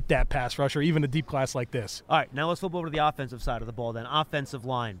to get that pass rusher, even a deep class like this. All right, now let's flip over to the offensive side of the ball then. Offensive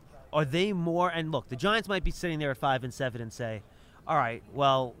line. Are they more – and look, the Giants might be sitting there at 5-7 and say, all right,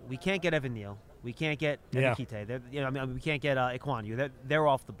 well, we can't get Evan Neal. We can't get Nikite. We can't get Ikwonu. They're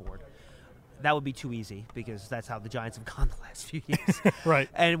off the board. That would be too easy because that's how the Giants have gone the last few years. Right.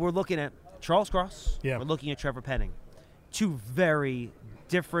 And we're looking at Charles Cross. Yeah. We're looking at Trevor Penning. Two very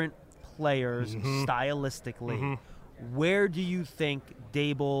different players stylistically. Mm-hmm. Where do you think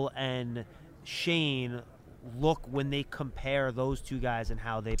Dable and Shane look when they compare those two guys and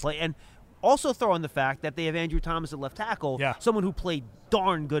how they play? And also throw in the fact that they have Andrew Thomas at left tackle, someone who played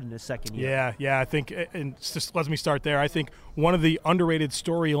darn good in his second year. Yeah, I think, and just let me start there. I think one of the underrated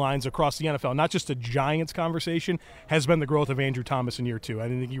storylines across the NFL, not just a Giants conversation, has been the growth of Andrew Thomas in year 2. I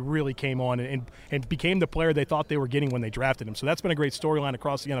think he really came on and became the player they thought they were getting when they drafted him. So that's been a great storyline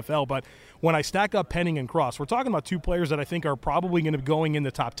across the NFL. But when I stack up Penning and Cross, we're talking about two players that I think are probably going to be going in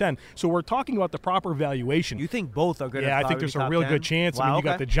the top 10. So we're talking about the proper valuation. You think both are going to I think there's a real good chance. Wow, I mean, you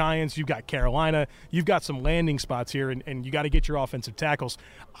got the Giants, you've got Carolina, you've got some landing spots here, and you got to get your offensive tackles.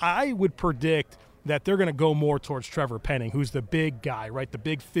 I would predict that they're going to go more towards Trevor Penning, who's the big guy, right? The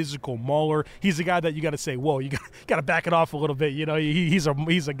big physical mauler. He's a guy that you got to say, whoa, you got to back it off a little bit. You know, he's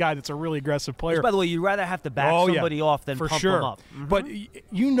a guy that's a really aggressive player. Which, by the way, you'd rather have to back somebody off than pump him up. Mm-hmm.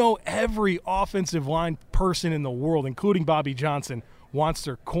 But every offensive line person in the world, including Bobby Johnson, wants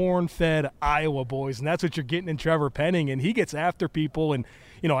their corn-fed Iowa boys, and that's what you're getting in Trevor Penning, and he gets after people, and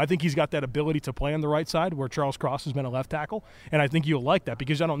I think he's got that ability to play on the right side where Charles Cross has been a left tackle, and I think you'll like that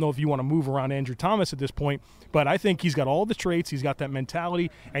because I don't know if you want to move around Andrew Thomas at this point, but I think he's got all the traits, he's got that mentality,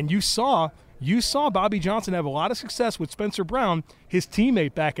 and you saw Bobby Johnson have a lot of success with Spencer Brown, his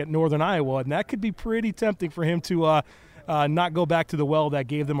teammate back at Northern Iowa, and that could be pretty tempting for him to not go back to the well that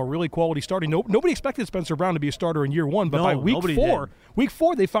gave them a really quality starting. Nobody expected Spencer Brown to be a starter in year 1, but by week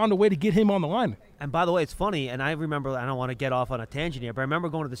four, they found a way to get him on the line. And by the way, it's funny, and I remember, I don't want to get off on a tangent here, but I remember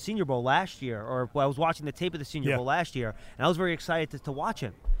going to the Senior Bowl last year, or I was watching the tape of the Senior Bowl last year, and I was very excited to watch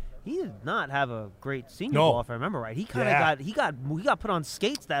him. He did not have a great Senior Bowl, if I remember right. He kind of got put on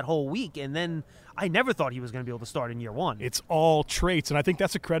skates that whole week, and then I never thought he was going to be able to start in year 1. It's all traits, and I think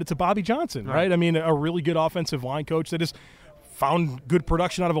that's a credit to Bobby Johnson, right? I mean, a really good offensive line coach that has found good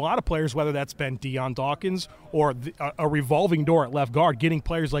production out of a lot of players, whether that's been Deion Dawkins or a revolving door at left guard, getting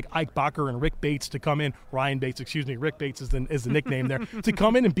players like Ike Bacher and Rick Bates to come in. Ryan Bates, excuse me. Rick Bates is the nickname there. To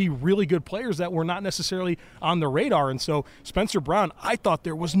come in and be really good players that were not necessarily on the radar. And so Spencer Brown, I thought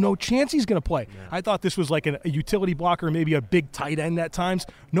there was no chance he's going to play. Yeah. I thought this was like a utility blocker, maybe a big tight end at times.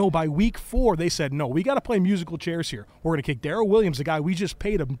 No, by week 4, they said, no, we got to play musical chairs here. We're going to kick Darrell Williams, a guy we just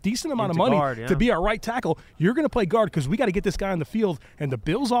paid a decent amount of money to be our right tackle. You're going to play guard because we got to get this guy on the field. And the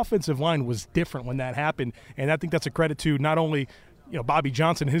Bills' offensive line was different when that happened. And I think that's a credit to not only Bobby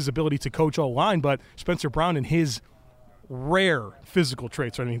Johnson and his ability to coach O-line, but Spencer Brown and his rare physical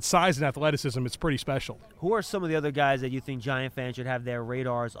traits. I mean, size and athleticism, it's pretty special. Who are some of the other guys that you think Giant fans should have their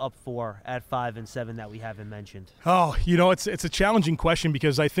radars up for at 5-7 that we haven't mentioned? Oh, it's a challenging question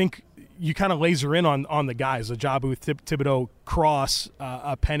because I think you kind of laser in on the guys, Ajabu, Thibodeau, Cross,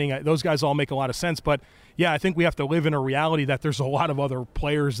 Penning. Those guys all make a lot of sense, but yeah, I think we have to live in a reality that there's a lot of other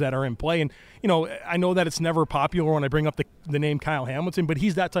players that are in play. And, I know that it's never popular when I bring up the name Kyle Hamilton, but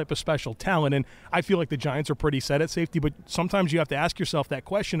he's that type of special talent. And I feel like the Giants are pretty set at safety, but sometimes you have to ask yourself that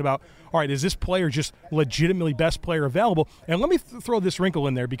question about, all right, is this player just legitimately best player available? And let me throw this wrinkle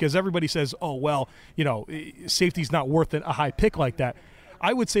in there because everybody says, oh, well, safety's not worth a high pick like that.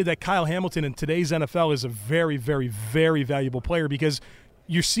 I would say that Kyle Hamilton in today's NFL is a very, very, very valuable player because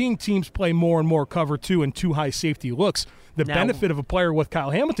you're seeing teams play more and more cover 2 and 2 high safety looks. The benefit of a player with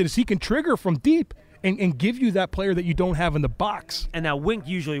Kyle Hamilton is he can trigger from deep and give you that player that you don't have in the box. And now Wink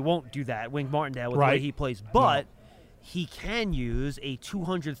usually won't do that, Wink Martindale, with the way he plays. But he can use a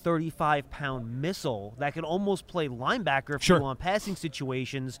 235-pound missile that can almost play linebacker for you on passing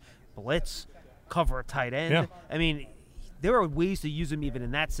situations, blitz, cover a tight end. Yeah. I mean, there are ways to use him even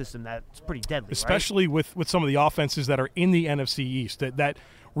in that system that's pretty deadly, especially with some of the offenses that are in the NFC East that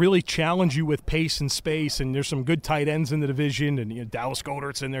really challenge you with pace and space, and there's some good tight ends in the division, and Dallas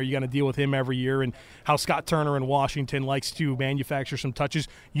Goedert's in there. You got to deal with him every year, and how Scott Turner in Washington likes to manufacture some touches.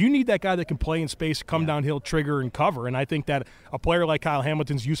 You need that guy that can play in space, come downhill, trigger, and cover, and I think that a player like Kyle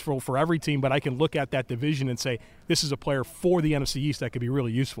Hamilton's useful for every team, but I can look at that division and say, this is a player for the NFC East that could be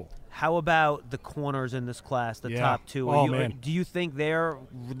really useful. How about the corners in this class, the top two? Man. Do you think they're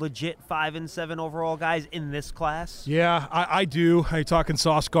legit 5 and 7 overall guys in this class? Yeah, I do. You're talking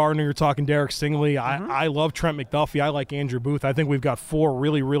Sauce Gardner. You're talking Derek Stingley. I love Trent McDuffie. I like Andrew Booth. I think we've got 4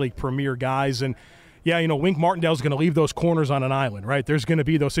 really, really premier guys. And, yeah, Wink Martindale's going to leave those corners on an island, right? There's going to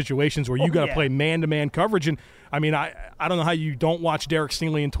be those situations where you got to play man-to-man coverage. And, I don't know how you don't watch Derek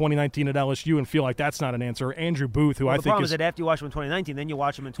Stingley in 2019 at LSU and feel like that's not an answer. Andrew Booth, who I think the problem is that after you watch him in 2019, then you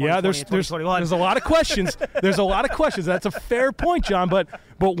watch him in 2020 and 2021. There's a lot of questions. There's a lot of questions. That's a fair point, John. But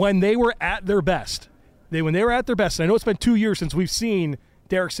when they were at their best, and I know it's been 2 years since we've seen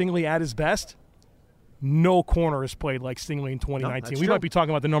Derek Stingley at his best, no corner has played like Stingley in 2019. We might be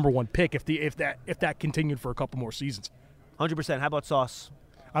talking about the number 1 pick if that continued for a couple more seasons. 100%. How about Sauce?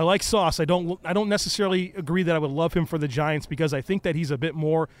 I like Sauce. I don't necessarily agree that I would love him for the Giants because I think that he's a bit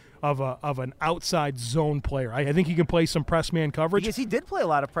more of an outside zone player. I think he can play some press man coverage. Because he did play a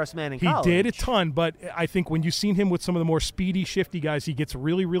lot of press man in college. He did a ton, but I think when you've seen him with some of the more speedy, shifty guys, he gets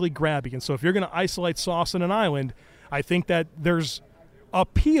really, really grabby. And so if you're going to isolate Sauce on an island, I think that there's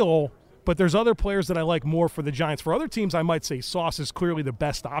appeal, but there's other players that I like more for the Giants. For other teams, I might say Sauce is clearly the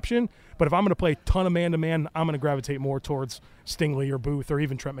best option, but if I'm going to play a ton of man-to-man, I'm going to gravitate more towards Stingley or Booth or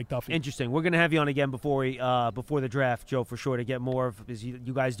even Trent McDuffie. Interesting. We're going to have you on again before the draft, Joe, for sure, to get more of, because you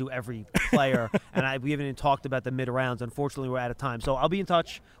guys do every player, and we haven't even talked about the mid-rounds. Unfortunately, we're out of time. So I'll be in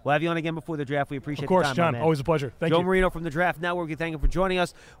touch. We'll have you on again before the draft. We appreciate the time, Of course, John. Always a pleasure. Thank you. Joe Marino from the Draft Network. We thank you for joining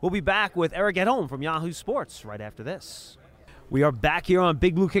us. We'll be back with Eric Edholm from Yahoo Sports right after this. We are back here on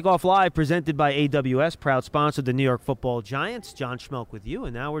Big Blue Kickoff Live, presented by AWS, proud sponsor of the New York Football Giants. John Schmelk with you,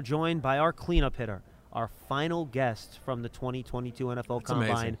 and now we're joined by our cleanup hitter, our final guest from the 2022 NFL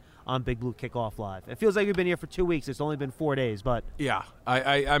Combine on Big Blue Kickoff Live. It feels like we've been here for 2 weeks. It's only been 4 days, but yeah,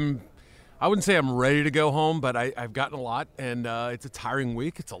 I wouldn't say I'm ready to go home, but I've gotten a lot, and it's a tiring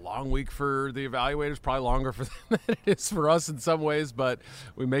week. It's a long week for the evaluators, probably longer for them than it is for us in some ways, but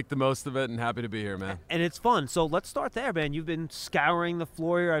we make the most of it, and happy to be here, man. And it's fun. So let's start there, man. You've been scouring the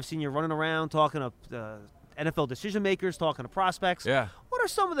floor here. I've seen you running around talking to NFL decision makers, talking to prospects. Yeah. What are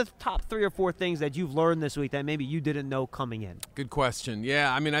some of the top 3 or 4 things that you've learned this week that maybe you didn't know coming in? Good question.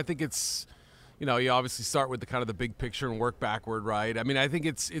 Yeah, I think it's, you obviously start with the kind of the big picture and work backward, right? I think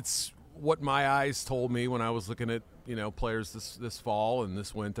it's what my eyes told me when I was looking at, players this fall and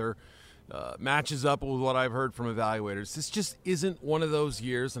this winter matches up with what I've heard from evaluators. This just isn't one of those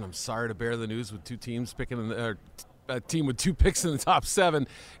years, and I'm sorry to bear the news with 2 teams picking a team with 2 picks in the top 7.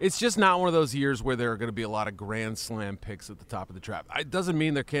 It's just not one of those years where there are going to be a lot of grand slam picks at the top of the draft. It doesn't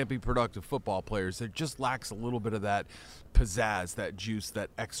mean there can't be productive football players. There just lacks a little bit of that pizzazz, that juice, that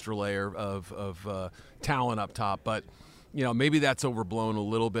extra layer of talent up top. But maybe that's overblown a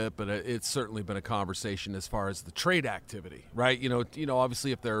little bit, but it's certainly been a conversation as far as the trade activity, right?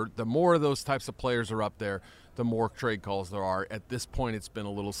 Obviously if the more of those types of players are up there, the more trade calls there are. At this point, it's been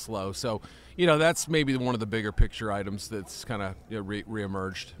a little slow. So, that's maybe one of the bigger picture items that's kind of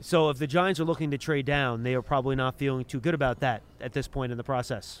reemerged. So if the Giants are looking to trade down, they are probably not feeling too good about that at this point in the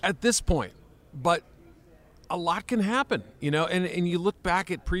process. At this point, but a lot can happen, and you look back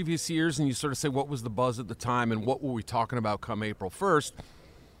at previous years and you sort of say, what was the buzz at the time and what were we talking about come April 1st?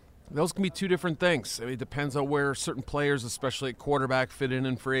 Those can be 2 different things. It depends on where certain players, especially at quarterback, fit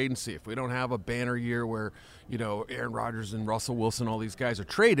in free agency. If we don't have a banner year where, Aaron Rodgers and Russell Wilson, all these guys are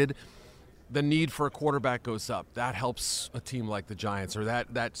traded, the need for a quarterback goes up. That helps a team like the Giants, or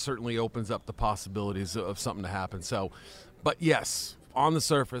that certainly opens up the possibilities of something to happen. So, but yes, on the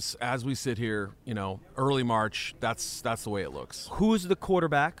surface, as we sit here, early March, that's the way it looks. Who's the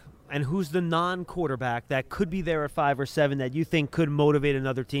quarterback and who's the non-quarterback that could be there at 5 or 7 that you think could motivate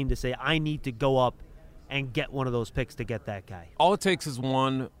another team to say, I need to go up and get one of those picks to get that guy? All it takes is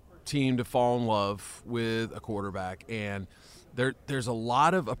one team to fall in love with a quarterback, and there's a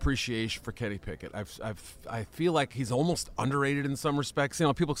lot of appreciation for Kenny Pickett. I feel like he's almost underrated in some respects.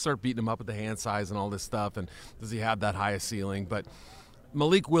 People start beating him up at the hand size and all this stuff, and does he have that highest ceiling? But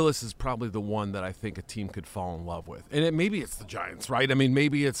Malik Willis is probably the one that I think a team could fall in love with. And maybe it's the Giants, right?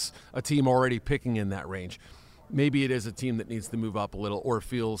 Maybe it's a team already picking in that range. Maybe it is a team that needs to move up a little, or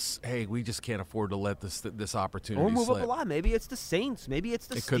feels, hey, we just can't afford to let this opportunity or move slip. up a lot. Maybe it's the Saints. Maybe it's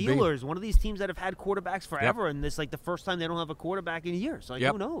the Steelers. One of these teams that have had quarterbacks forever, and this the first time they don't have a quarterback in years.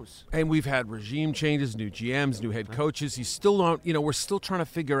 Who knows? And we've had regime changes, new GMs, new head coaches. You still don't, we're still trying to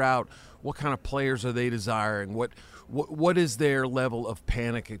figure out what kind of players are they desiring, what is their level of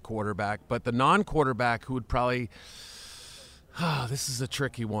panic at quarterback. But the non-quarterback who would probably, this is a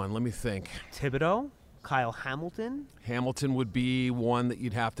tricky one. Let me think. Thibodeau? Kyle Hamilton? Hamilton would be one that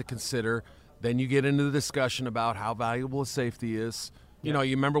you'd have to consider. Then you get into the discussion about how valuable a safety is. You know,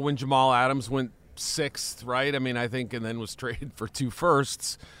 you remember when Jamal Adams went 6th, right? I mean, I think, and then was traded for 2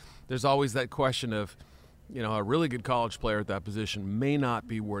 firsts. There's always that question of, you know, a really good college player at that position may not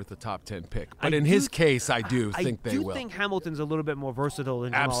be worth a top 10 pick. But in his case, I do think they will. I think Hamilton's a little bit more versatile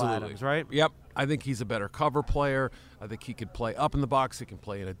than Jamal Adams, right? Yep. I think he's a better cover player. I think he could play up in the box. He can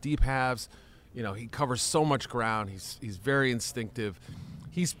play in a deep halves. You know, he covers so much ground. He's very instinctive.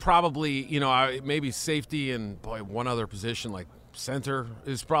 He's probably, you know, maybe safety and, boy, one other position like center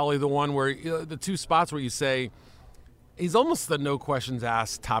is probably the one where the 2 spots where you say he's almost the no questions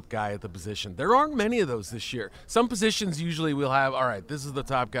asked top guy at the position. There aren't many of those this year. Some positions usually we'll have, all right, this is the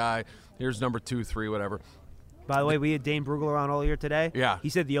top guy. Here's number 2, 3, whatever. By the way, we had Dane Brugler on earlier today. Yeah. He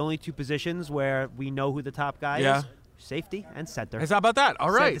said the only 2 positions where we know who the top guy is, safety and center. How about that? All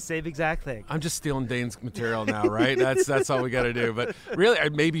right. Said the same exact thing. I'm just stealing Dane's material now, right? That's all we got to do. But really,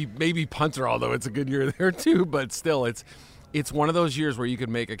 maybe punter, although it's a good year there too. But still, it's one of those years where you could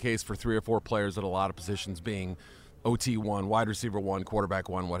make a case for 3 or 4 players at a lot of positions being OT 1, wide receiver 1, quarterback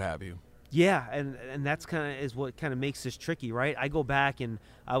 1, what have you. Yeah, and that's is what kind of makes this tricky, right? I go back and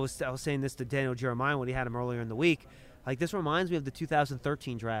I was saying this to Daniel Jeremiah when he had him earlier in the week. Like, this reminds me of the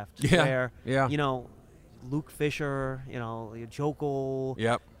 2013 draft, where you know, Luke Fisher, you know,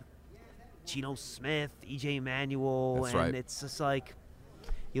 Jokel, Geno Smith, E.J. Manuel, and it's just like,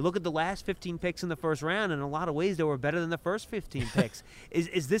 you look at the last 15 picks in the first round, and in a lot of ways they were better than the first 15 picks.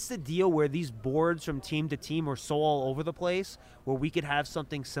 Is this the deal where these boards from team to team are so all over the place, where we could have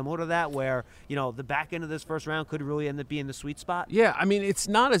something similar to that, where, you know, the back end of this first round could really end up being the sweet spot? Yeah, I mean, it's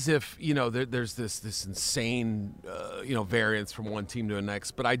not as if, you know, there's this insane, you know, variance from one team to the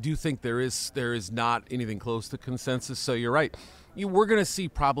next, but I do think there is not anything close to consensus. So you're right. We're going to see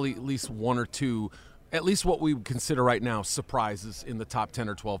probably at least 1 or 2. At least what we consider right now surprises in the top 10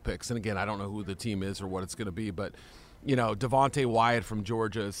 or 12 picks. And again, I don't know who the team is or what it's going to be, but, you know, Devontae Wyatt from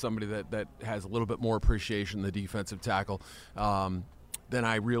Georgia is somebody that has a little bit more appreciation, the defensive tackle, than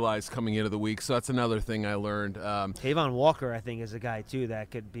I realized coming into the week. So that's another thing I learned. Tavon Walker, I think, is a guy, too,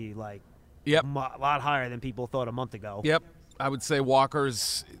 that could be, like, a lot higher than people thought a month ago. Yep. I would say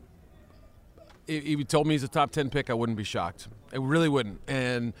Walker's – if you told me he's a top 10 pick, I wouldn't be shocked. I really wouldn't.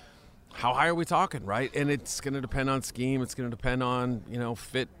 And – how high are we talking, right? And it's going to depend on scheme. It's going to depend on, you know,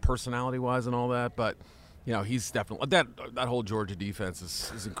 fit personality-wise and all that. But, you know, he's definitely – that whole Georgia defense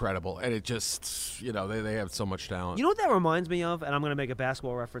is incredible. And it just – you know, they have so much talent. You know what that reminds me of? And I'm going to make a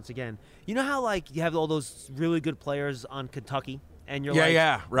basketball reference again. You know how, like, you have all those really good players on Kentucky? And you're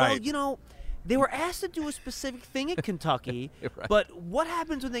right. Well, you know – they were asked to do a specific thing at Kentucky, but what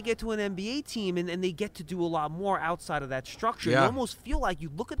happens when they get to an NBA team and they get to do a lot more outside of that structure? You almost feel like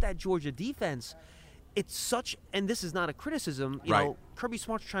you look at that Georgia defense, it's such – and this is not a criticism. You know, Kirby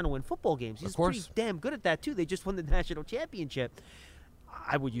Smart's trying to win football games. He's pretty damn good at that, too. They just won the national championship.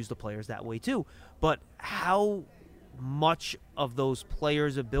 I would use the players that way, too. But how much of those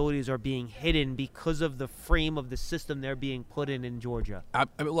players' abilities are being hidden because of the frame of the system they're being put in Georgia? I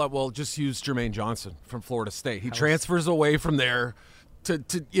mean, well, just use Jermaine Johnson from Florida State. He transfers away from there to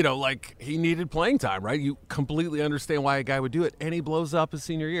you know, like, he needed playing time, right? You completely understand why a guy would do it, and he blows up his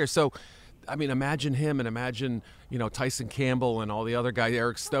senior year. So, I mean, imagine him and imagine, you know, Tyson Campbell and all the other guys,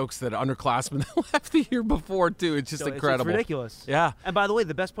 Eric Stokes, that underclassmen that left the year before, too. It's just incredible. It's ridiculous. Yeah. And by the way,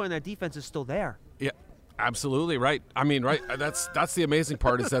 the best player in that defense is still there. Yeah. Absolutely right. I mean, right. That's the amazing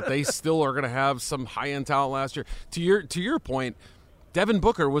part, is that they still are going to have some high-end talent last year. To your point, Devin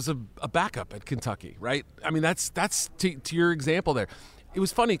Booker was a backup at Kentucky, right? I mean, that's to your example there. It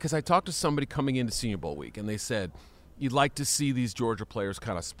was funny because I talked to somebody coming into Senior Bowl week, and they said you'd like to see these Georgia players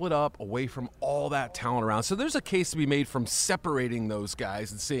kind of split up away from all that talent around. So there's a case to be made from separating those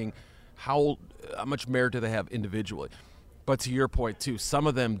guys and seeing how much merit do they have individually. But to your point, too, some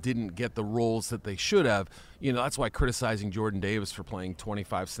of them didn't get the roles that they should have. You know, that's why criticizing Jordan Davis for playing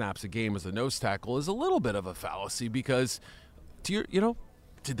 25 snaps a game as a nose tackle is a little bit of a fallacy, because, you know,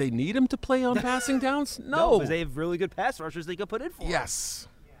 did they need him to play on passing downs? No, because they have really good pass rushers they could put in for. Yes.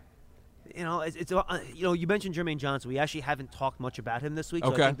 You know, it's you know, you mentioned Jermaine Johnson. We actually haven't talked much about him this week,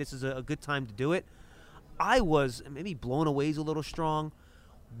 so I think this is a good time to do it. I was maybe blown away is a little strong.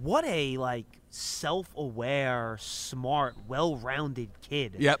 What a, like, self-aware, smart, well-rounded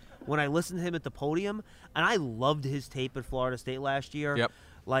kid. Yep. When I listened to him at the podium, and I loved his tape at Florida State last year. Yep.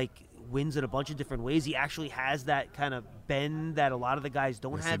 Like, wins in a bunch of different ways. He actually has that kind of bend that a lot of the guys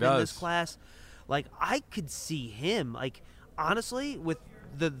don't have in this class. Like, I could see him, like, honestly, with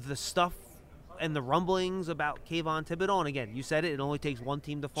the stuff and the rumblings about Kayvon Thibodeau, and again, you said it only takes one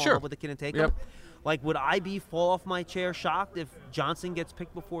team to fall in love with the kid and take him. Like, would I fall off my chair shocked if Johnson gets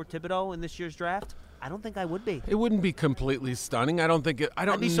picked before Thibodeau in this year's draft? I don't think I would be. It wouldn't be completely stunning. I don't think it. I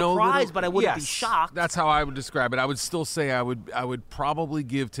don't I'd be know surprised, but I wouldn't be Yes, shocked. That's how I would describe it. I would still say I would probably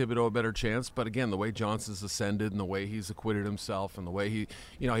give Thibodeau a better chance. But again, the way Johnson's ascended and the way he's acquitted himself and the way he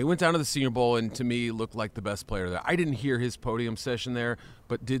went down to the Senior Bowl and to me looked like the best player there. I didn't hear his podium session there,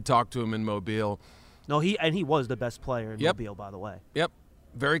 but did talk to him in Mobile. No, he was the best player in Yep. Mobile, by the way. Yep.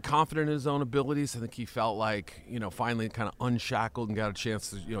 Very confident in his own abilities. I think he felt like, finally kind of unshackled and got a chance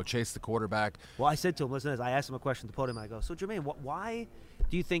to, chase the quarterback. Well, I said to him, listen, I asked him a question at the podium. I go, so Jermaine, why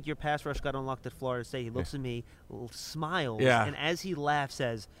do you think your pass rush got unlocked at Florida State? He looks at me, smiles, and as he laughs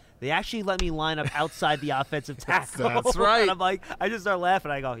says, they actually let me line up outside the offensive tackle. That's right. And I'm like, I just start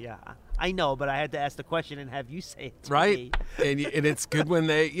laughing. I go, yeah, I know, but I had to ask the question and have you say it to Right, me. and it's good when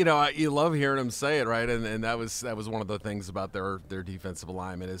they, you love hearing them say it, right? And that was one of the things about their defensive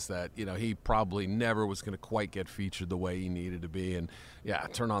alignment is that he probably never was going to quite get featured the way he needed to be, and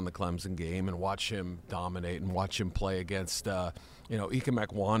turn on the Clemson game and watch him dominate and watch him play against Ike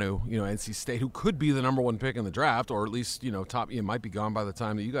Ekwonu, NC State, who could be the number 1 pick in the draft, or at least top. It might be gone by the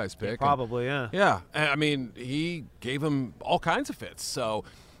time that you guys pick. Probably, yeah. Yeah, I mean, he gave him all kinds of fits. So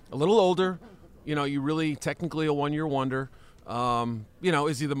a little older, you really technically a one-year wonder.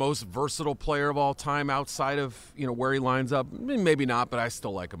 Is he the most versatile player of all time outside of where he lines up? Maybe not, but I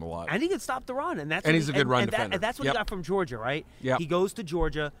still like him a lot. And he can stop the run, and he's a good run defender. And that's what he got from Georgia, right? Yep. He goes to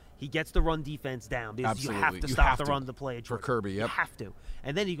Georgia, he gets the run defense down because Absolutely. you have to You stop have the to. run to play at Georgia. For Kirby, yep. You have to.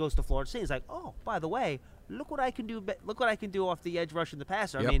 And then he goes to Florida State. He's like, oh, by the way, look what I can do. Look what I can do off the edge rush and the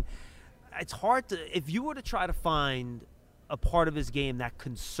passer. Yep. I mean, it's hard to if you were to try to find a part of his game that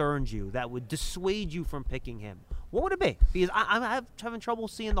concerns you, that would dissuade you from picking him, what would it be? Because I'm having trouble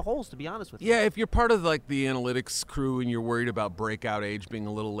seeing the holes, to be honest with you. Yeah, if you're part of like the analytics crew and you're worried about breakout age being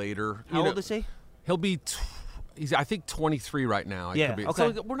a little later. How old is he? He'll be, he's I think 23 right now. Yeah, okay.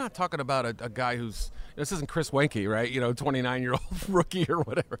 So we're not talking about a guy who's, this isn't Chris Wenke, right? 29-year-old rookie or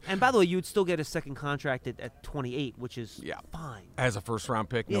whatever. And by the way, you would still get a second contract at 28, which is fine. As a first-round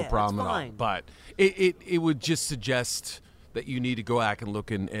pick, no Yeah, problem that's at all. fine. But it would just suggest that you need to go back and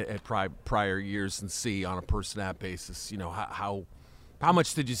look at prior years and see on a per-snap basis, how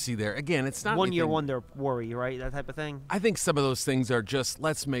much did you see there? Again, it's not 1 year anything- wonder worry, right? That type of thing. I think some of those things are just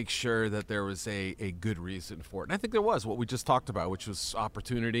let's make sure that there was a good reason for it. And I think there was what we just talked about, which was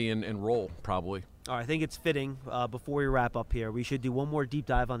opportunity and role, probably. All right, I think it's fitting before we wrap up here. We should do one more deep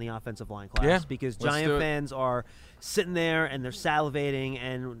dive on the offensive line class Yeah, because let's do Giant it. fans are sitting there and they're salivating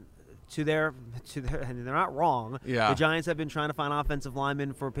and and they're not wrong. Yeah. The Giants have been trying to find offensive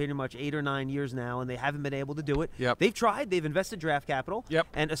linemen for pretty much 8 or 9 years now, and they haven't been able to do it. Yep. They've tried. They've invested draft capital. Yep.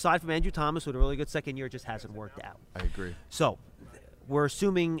 And aside from Andrew Thomas, with a really good second year, it just hasn't worked out. I agree. So we're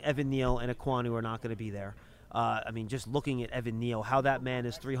assuming Evan Neal and Ekwonu are not going to be there. Just looking at Evan Neal, how that man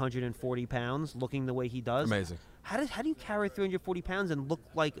is 340 pounds, looking the way he does. Amazing. How do you carry 340 pounds and look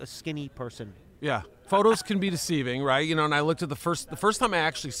like a skinny person? Yeah, photos can be deceiving, right? And I looked at the first time I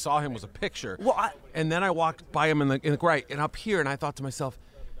actually saw him was a picture. And then I walked by him in the right and up here, and I thought to myself,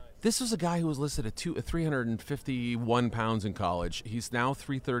 this was a guy who was listed at 351 pounds in college. He's now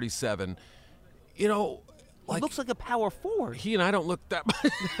 337. He looks like a power forward. He and I don't look that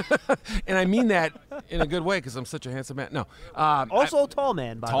much. And I mean that in a good way because I'm such a handsome man. No. Also a tall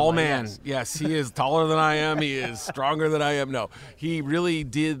man, by the way. Tall man. Yes, he is taller than I am. He is stronger than I am. No, he really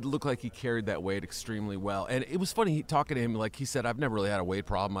did look like he carried that weight extremely well. And it was funny talking to him. Like he said, I've never really had a weight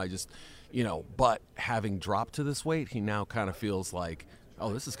problem. I just, but having dropped to this weight, he now kind of feels like,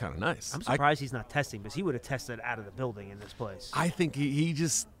 oh, this is kind of nice. I'm surprised he's not testing because he would have tested out of the building in this place. I think he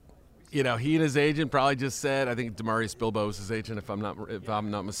just... he and his agent probably just said, I think Demarius Bilbo was his agent, if I'm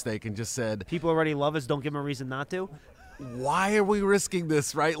not mistaken, just said, people already love us, don't give him a reason not to. Why are we risking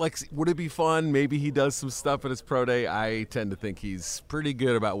this, right? Like, would it be fun? Maybe he does some stuff at his pro day. I tend to think he's pretty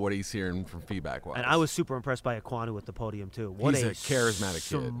good about what he's hearing from feedback-wise. And I was super impressed by Ekwonu at the podium, too. He's a charismatic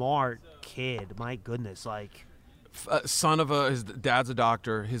kid. Smart kid. My goodness, son of his dad's a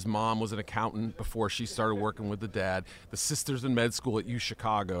doctor. His mom was an accountant before she started working with the dad. The sister's in med school at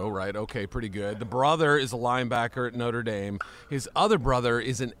UChicago, right? Okay, pretty good. The brother is a linebacker at Notre Dame. His other brother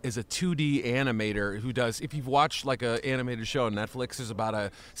is a 2D animator who does, if you've watched like an animated show on Netflix, there's about a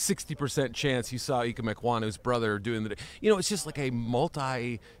 60% chance you saw Ike Ekwonu's brother doing the, it's just like a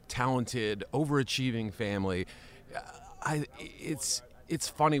multi-talented, overachieving family. It's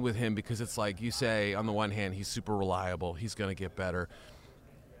funny with him because it's like you say, on the one hand, he's super reliable. He's going to get better.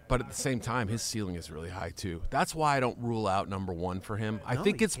 But at the same time, his ceiling is really high, too. That's why I don't rule out number one for him. I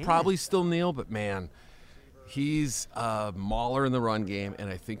think it's probably still Neal, but, man, He's a mauler in the run game, and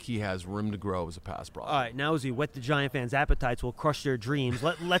I think he has room to grow as a pass blocker. All right, now as we whet the Giant fans' appetites, we'll crush their dreams.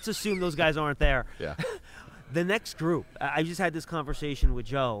 Let's assume those guys aren't there. Yeah. The next group, I just had this conversation with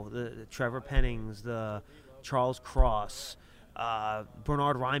Joe, the Trevor Pennings, the Charles Cross,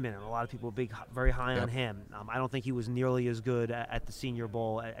 Bernard Ryman, and a lot of people very high on him. I don't think he was nearly as good at the Senior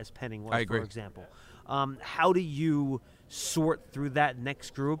Bowl as Penning was, for example. How do you sort through that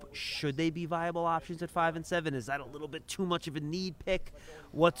next group? Should they be viable options at 5 and 7? Is that a little bit too much of a need pick?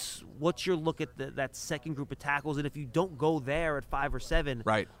 What's your look at that second group of tackles? And if you don't go there at 5 or 7,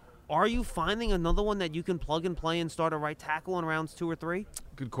 right, are you finding another one that you can plug and play and start a right tackle in rounds 2 or 3?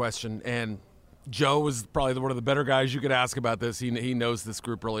 Good question. And Joe is probably one of the better guys you could ask about this. He knows this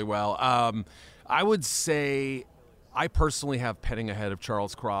group really well. I would say I personally have Penning ahead of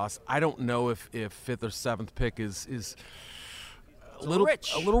Charles Cross. I don't know if 5th or 7th pick is a little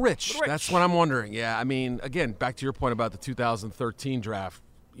rich. That's what I'm wondering. Yeah, I mean, again, back to your point about the 2013 draft.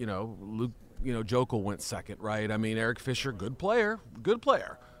 Luke, Jokel went second, right? I mean, Eric Fisher, good player,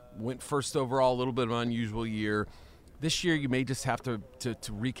 went first overall. A little bit of an unusual year. This year, you may just have to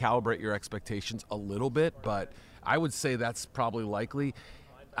recalibrate your expectations a little bit, but I would say that's probably likely.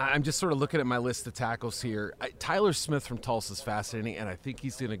 I'm just sort of looking at my list of tackles here. Tyler Smith from Tulsa is fascinating, and I think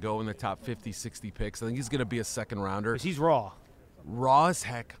he's going to go in the top 50, 60 picks. I think he's going to be a second rounder. Because he's raw. Raw as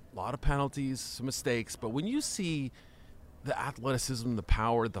heck, a lot of penalties, some mistakes. But when you see the athleticism, the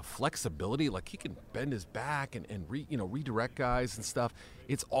power, the flexibility, like he can bend his back and redirect guys and stuff,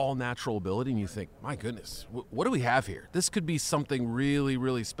 it's all natural ability. And you think, my goodness, what do we have here? This could be something really,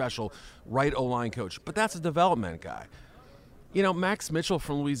 really special, right O-line coach. But that's a development guy. Max Mitchell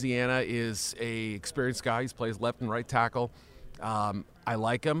from Louisiana is a experienced guy. He plays left and right tackle. I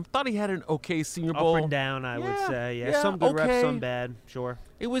like him. Thought he had an okay Senior Bowl. Up and down, I would say. Yeah, some good reps, some bad. Sure.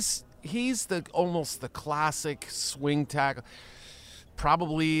 He's almost the classic swing tackle.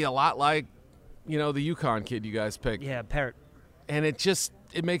 Probably a lot like, the UConn kid you guys picked. Yeah, Parrott. And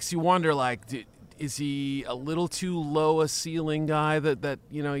it makes you wonder, like, is he a little too low a ceiling guy that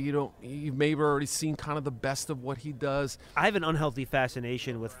you've maybe already seen kind of the best of what he does? I have an unhealthy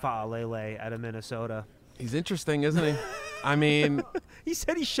fascination with Fa'alele out of Minnesota. He's interesting, isn't he? I mean, he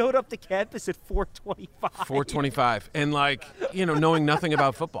said he showed up to campus at 4:25. 4:25, and knowing nothing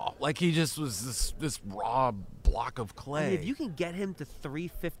about football, like he just was this raw block of clay. I mean, if you can get him to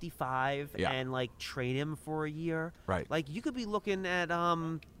 355 and train him for a year, right? You could be looking at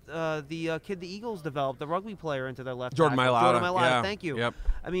the kid the Eagles developed, the rugby player, into their left Jordan tackle. Mailata. Jordan Mailata, yeah. thank you. Yep.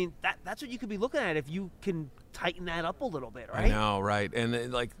 I mean, that's what you could be looking at if you can tighten that up a little bit, right? I know, right? And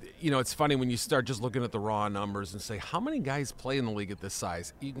it's funny when you start just looking at the raw numbers and say, how many guys play in the league at this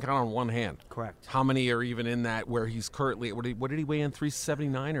size? You can count on one hand. Correct. How many are even in that where he's currently? What did he weigh in?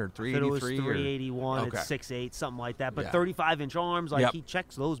 379 or 383? It was 381 at 6'8", something like that. But 35-inch arms, he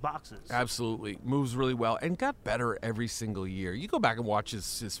checks those boxes. Absolutely, moves really well and got better every single year. You go back and watch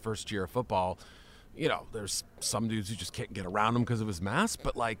his first year of football. There's some dudes who just can't get around him because of his mass,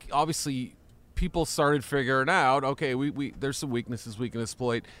 but obviously people started figuring out, okay, we there's some weaknesses we can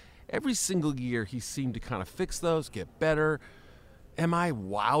exploit. Every single year he seemed to kind of fix those, get better. Am I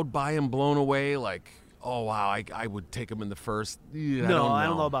wowed by him, blown away? Oh, wow, I would take him in the first. No, I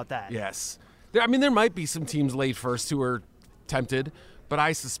don't know about that. Yes. There might be some teams late first who are tempted, but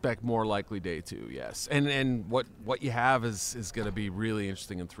I suspect more likely day 2, yes. And what you have is going to be really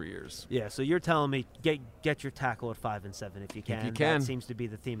interesting in 3 years. Yeah, so you're telling me get your tackle at 5 and 7 if you can. If you can. That seems to be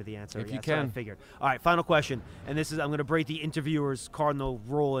the theme of the answer. If you can. I figured. All right, final question. And this is, I'm going to break the interviewer's cardinal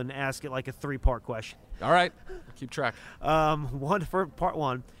rule and ask it like a 3-part question. All right. Keep track. One for part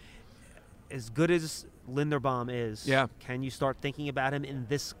 1. As good as Linderbaum is, can you start thinking about him in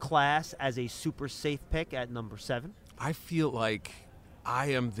this class as a super safe pick at number 7? I feel like I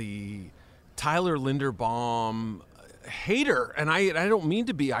am the Tyler Linderbaum hater, and I don't mean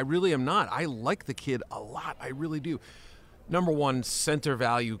to be. I really am not. I like the kid a lot. I really do. Number 1, center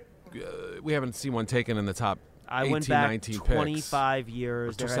value. We haven't seen one taken in the top 18, I went back 19 25 picks.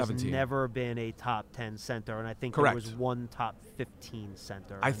 years. There has 17. never been a top 10 center, and I think Correct. there was one top 15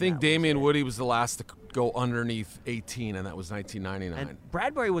 center. I think Damian Woody was the last to go underneath 18, and that was 1999. And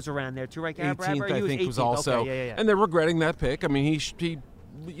Bradbury was around there too, right? 18th, Bradbury, I think, was also. Okay, yeah. And they're regretting that pick. I mean, he's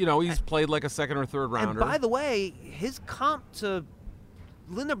played like a second or third rounder. And by the way, his comp to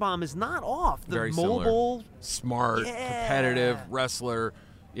Linderbaum is not off. The Very mobile, similar. Smart, competitive wrestler.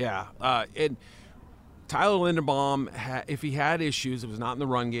 Yeah. And Tyler Linderbaum, if he had issues, it was not in the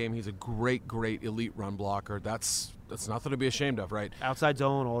run game. He's a great, great elite run blocker. That's nothing to be ashamed of, right? Outside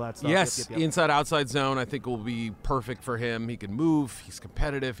zone, all that stuff. Yes, Yep. inside outside zone I think will be perfect for him. He can move. He's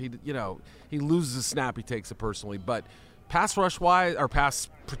competitive. He loses a snap, he takes it personally. But pass rush wise or pass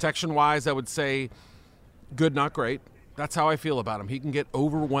protection wise, I would say good, not great. That's how I feel about him. He can get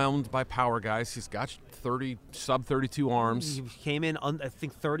overwhelmed by power guys. He's got sub 32 arms. He came in, I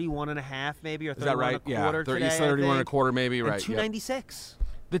think 31 and a half maybe, or 31 Is that right? and a quarter today, He's 31 and a quarter maybe, and right. 296. Yep.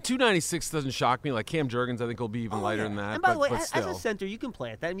 The 296 doesn't shock me. Like Cam Jurgens, I think will be even lighter than that. And by the way, but as still. a center, you can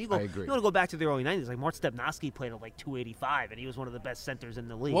play at that. I mean, I agree. You want to go back to the early 90s. Like Mart Stepnoski played at like 285, and he was one of the best centers in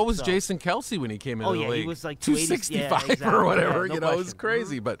the league. What was Jason Kelsey when he came into the league? He was like 265 exactly. or whatever. Yeah, no it question. was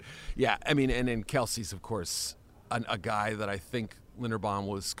crazy. But yeah, I mean, and then Kelsey's of course a guy that I think Linderbaum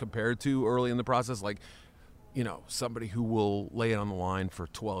was compared to early in the process, like somebody who will lay it on the line for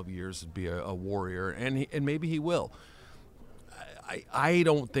 12 years and be a warrior, and maybe he will. I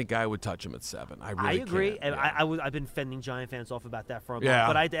don't think I would touch him at 7. I really agree. can't. And Yeah. I've been fending Giant fans off about that for a month, Yeah.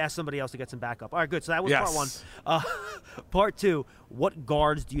 but I had to ask somebody else to get some backup. All right, good. So that was Yes. part 1. Part 2, what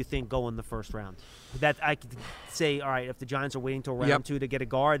guards do you think go in the first round? That I could say, all right, if the Giants are waiting till round 2 to get a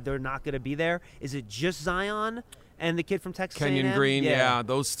guard, they're not going to be there. Is it just Zion and the kid from Texas Kenyon A&M? Green, yeah,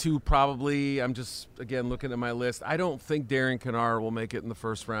 those two probably. I'm just, again, looking at my list. I don't think Darren Kennard will make it in the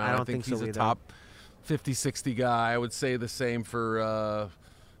first round. I don't think he's so a either. top 50, 60 guy. I would say the same for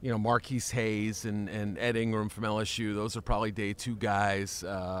Marquise Hayes and Ed Ingram from LSU. Those are probably day 2 guys.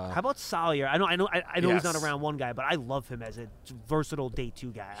 How about Salyer? I know he's not a Yes. round 1 guy, but I love him as a versatile day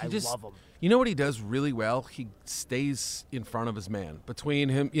 2 guy. I love him. You know what he does really well? He stays in front of his man. Between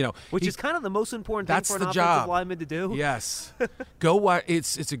him, Which is kind of the most important thing that's for an the offensive job. lineman to do. Yes. Go watch.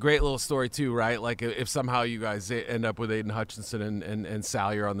 It's a great little story too, right? Like if somehow you guys end up with Aiden Hutchinson and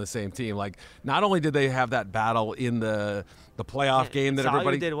Salyer on the same team, like not only did they have that battle in the playoff game that Salyer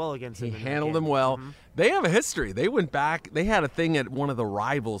everybody did well against him. he in that handled game. them well. Mhm. They have a history. They went back. They had a thing at one of the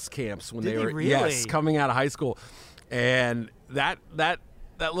rivals camps when Did they they were really? coming out of high school, and that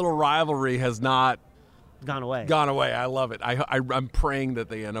little rivalry has not gone away. I love it. I'm praying that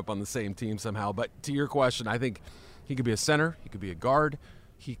they end up on the same team somehow. But to your question, I think he could be a center. He could be a guard.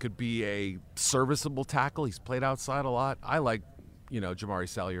 He could be a serviceable tackle. He's played outside a lot. I like, Jamari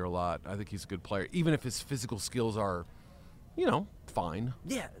Salyer a lot. I think he's a good player, even if his physical skills are, fine.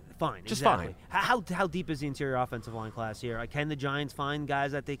 Yeah, fine. Just exactly. fine. How deep is the interior offensive line class here? Can the Giants find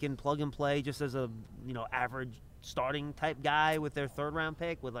guys that they can plug and play just as a average starting type guy with their 3rd round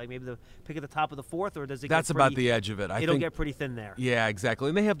pick, with like maybe the pick at the top of the 4th, or does it? That's get pretty, about the edge of it. It'll get pretty thin there. Yeah, exactly.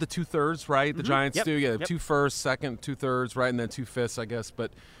 And they have the 2/3, right? The Giants Yep. do. Yeah, Yep. 2 firsts, second, 2/3, right, and then 2/5, I guess.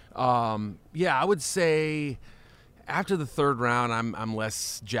 But I would say after the 3rd round, I'm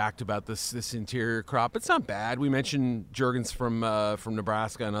less jacked about this interior crop. It's not bad. We mentioned Jurgens from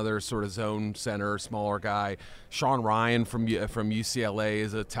Nebraska, another sort of zone center, smaller guy. Sean Ryan from UCLA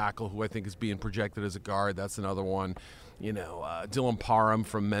is a tackle who I think is being projected as a guard. That's another one. Dylan Parham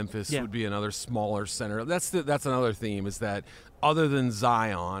from Memphis would be another smaller center. That's another theme, is that other than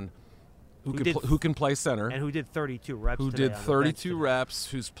Zion, who can play center and who did 32 reps. Who today did on the 32 bench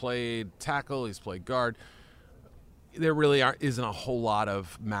reps? Who's played tackle? He's played guard. There really isn't a whole lot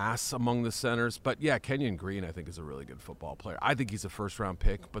of mass among the centers, but yeah, Kenyon Green I think is a really good football player. I think he's a 1st-round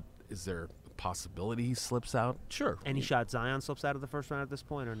pick, but is there a possibility he slips out? Sure. Any shot Zion slips out of the 1st round at this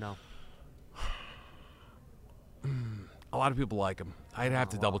point, or no? A lot of people like him. I'd have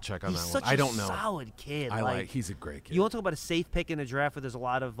to double check on He's that such one. I don't a know. solid kid. He's a great kid. You want to talk about a safe pick in a draft where there's a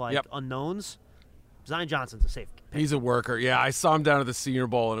lot of unknowns? Zion Johnson's a safe pick. He's a worker. Yeah, I saw him down at the Senior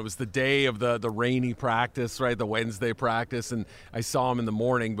Bowl, and it was the day of the rainy practice, right, the Wednesday practice, and I saw him in the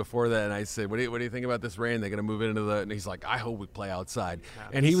morning before that, and I said, what do you think about this rain? They're going to move into the – and he's like, I hope we play outside.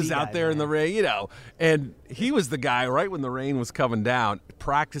 And he was out there in the rain, and he was the guy right when the rain was coming down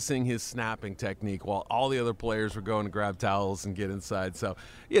practicing his snapping technique while all the other players were going to grab towels and get inside. So,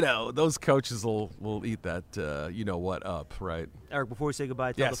 those coaches will eat that you-know-what up, right? Eric, before we say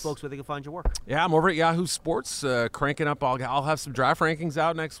goodbye, tell the folks where they can find your work. Yeah, I'm over at Yahoo Sports, cranking up. I'll have some draft rankings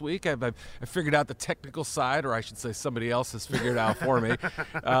out next week. I've figured out the technical side, or I should say somebody else has figured it out for me.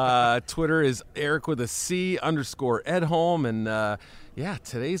 Twitter is Eric with a C _ Edholm, and Yeah,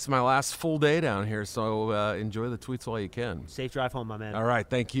 today's my last full day down here, so enjoy the tweets while you can. Safe drive home, my man. All right,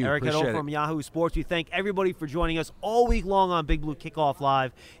 thank you. Eric Appreciate Hiddle from Yahoo Sports. We thank everybody for joining us all week long on Big Blue Kickoff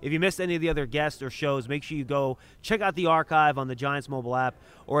Live. If you missed any of the other guests or shows, make sure you go check out the archive on the Giants mobile app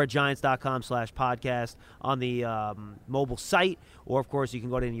or at giants.com/podcast on the mobile site. Or, of course, you can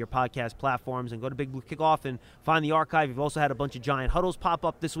go to any of your podcast platforms and go to Big Blue Kickoff and find the archive. We've also had a bunch of Giant huddles pop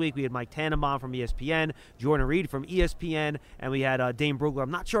up this week. We had Mike Tannenbaum from ESPN, Jordan Reed from ESPN, and we had Dane Brugler.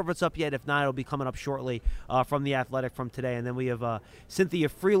 I'm not sure if it's up yet. If not, it'll be coming up shortly from The Athletic from today. And then we have Cynthia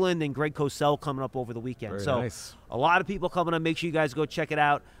Freeland and Greg Cosell coming up over the weekend. Very so nice. A lot of people coming up. Make sure you guys go check it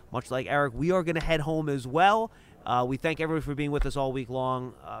out. Much like Eric, we are going to head home as well. We thank everybody for being with us all week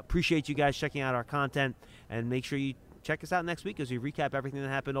long. Appreciate you guys checking out our content. And make sure you check us out next week as we recap everything that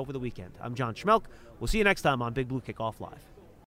happened over the weekend. I'm John Schmelk. We'll see you next time on Big Blue Kickoff Live.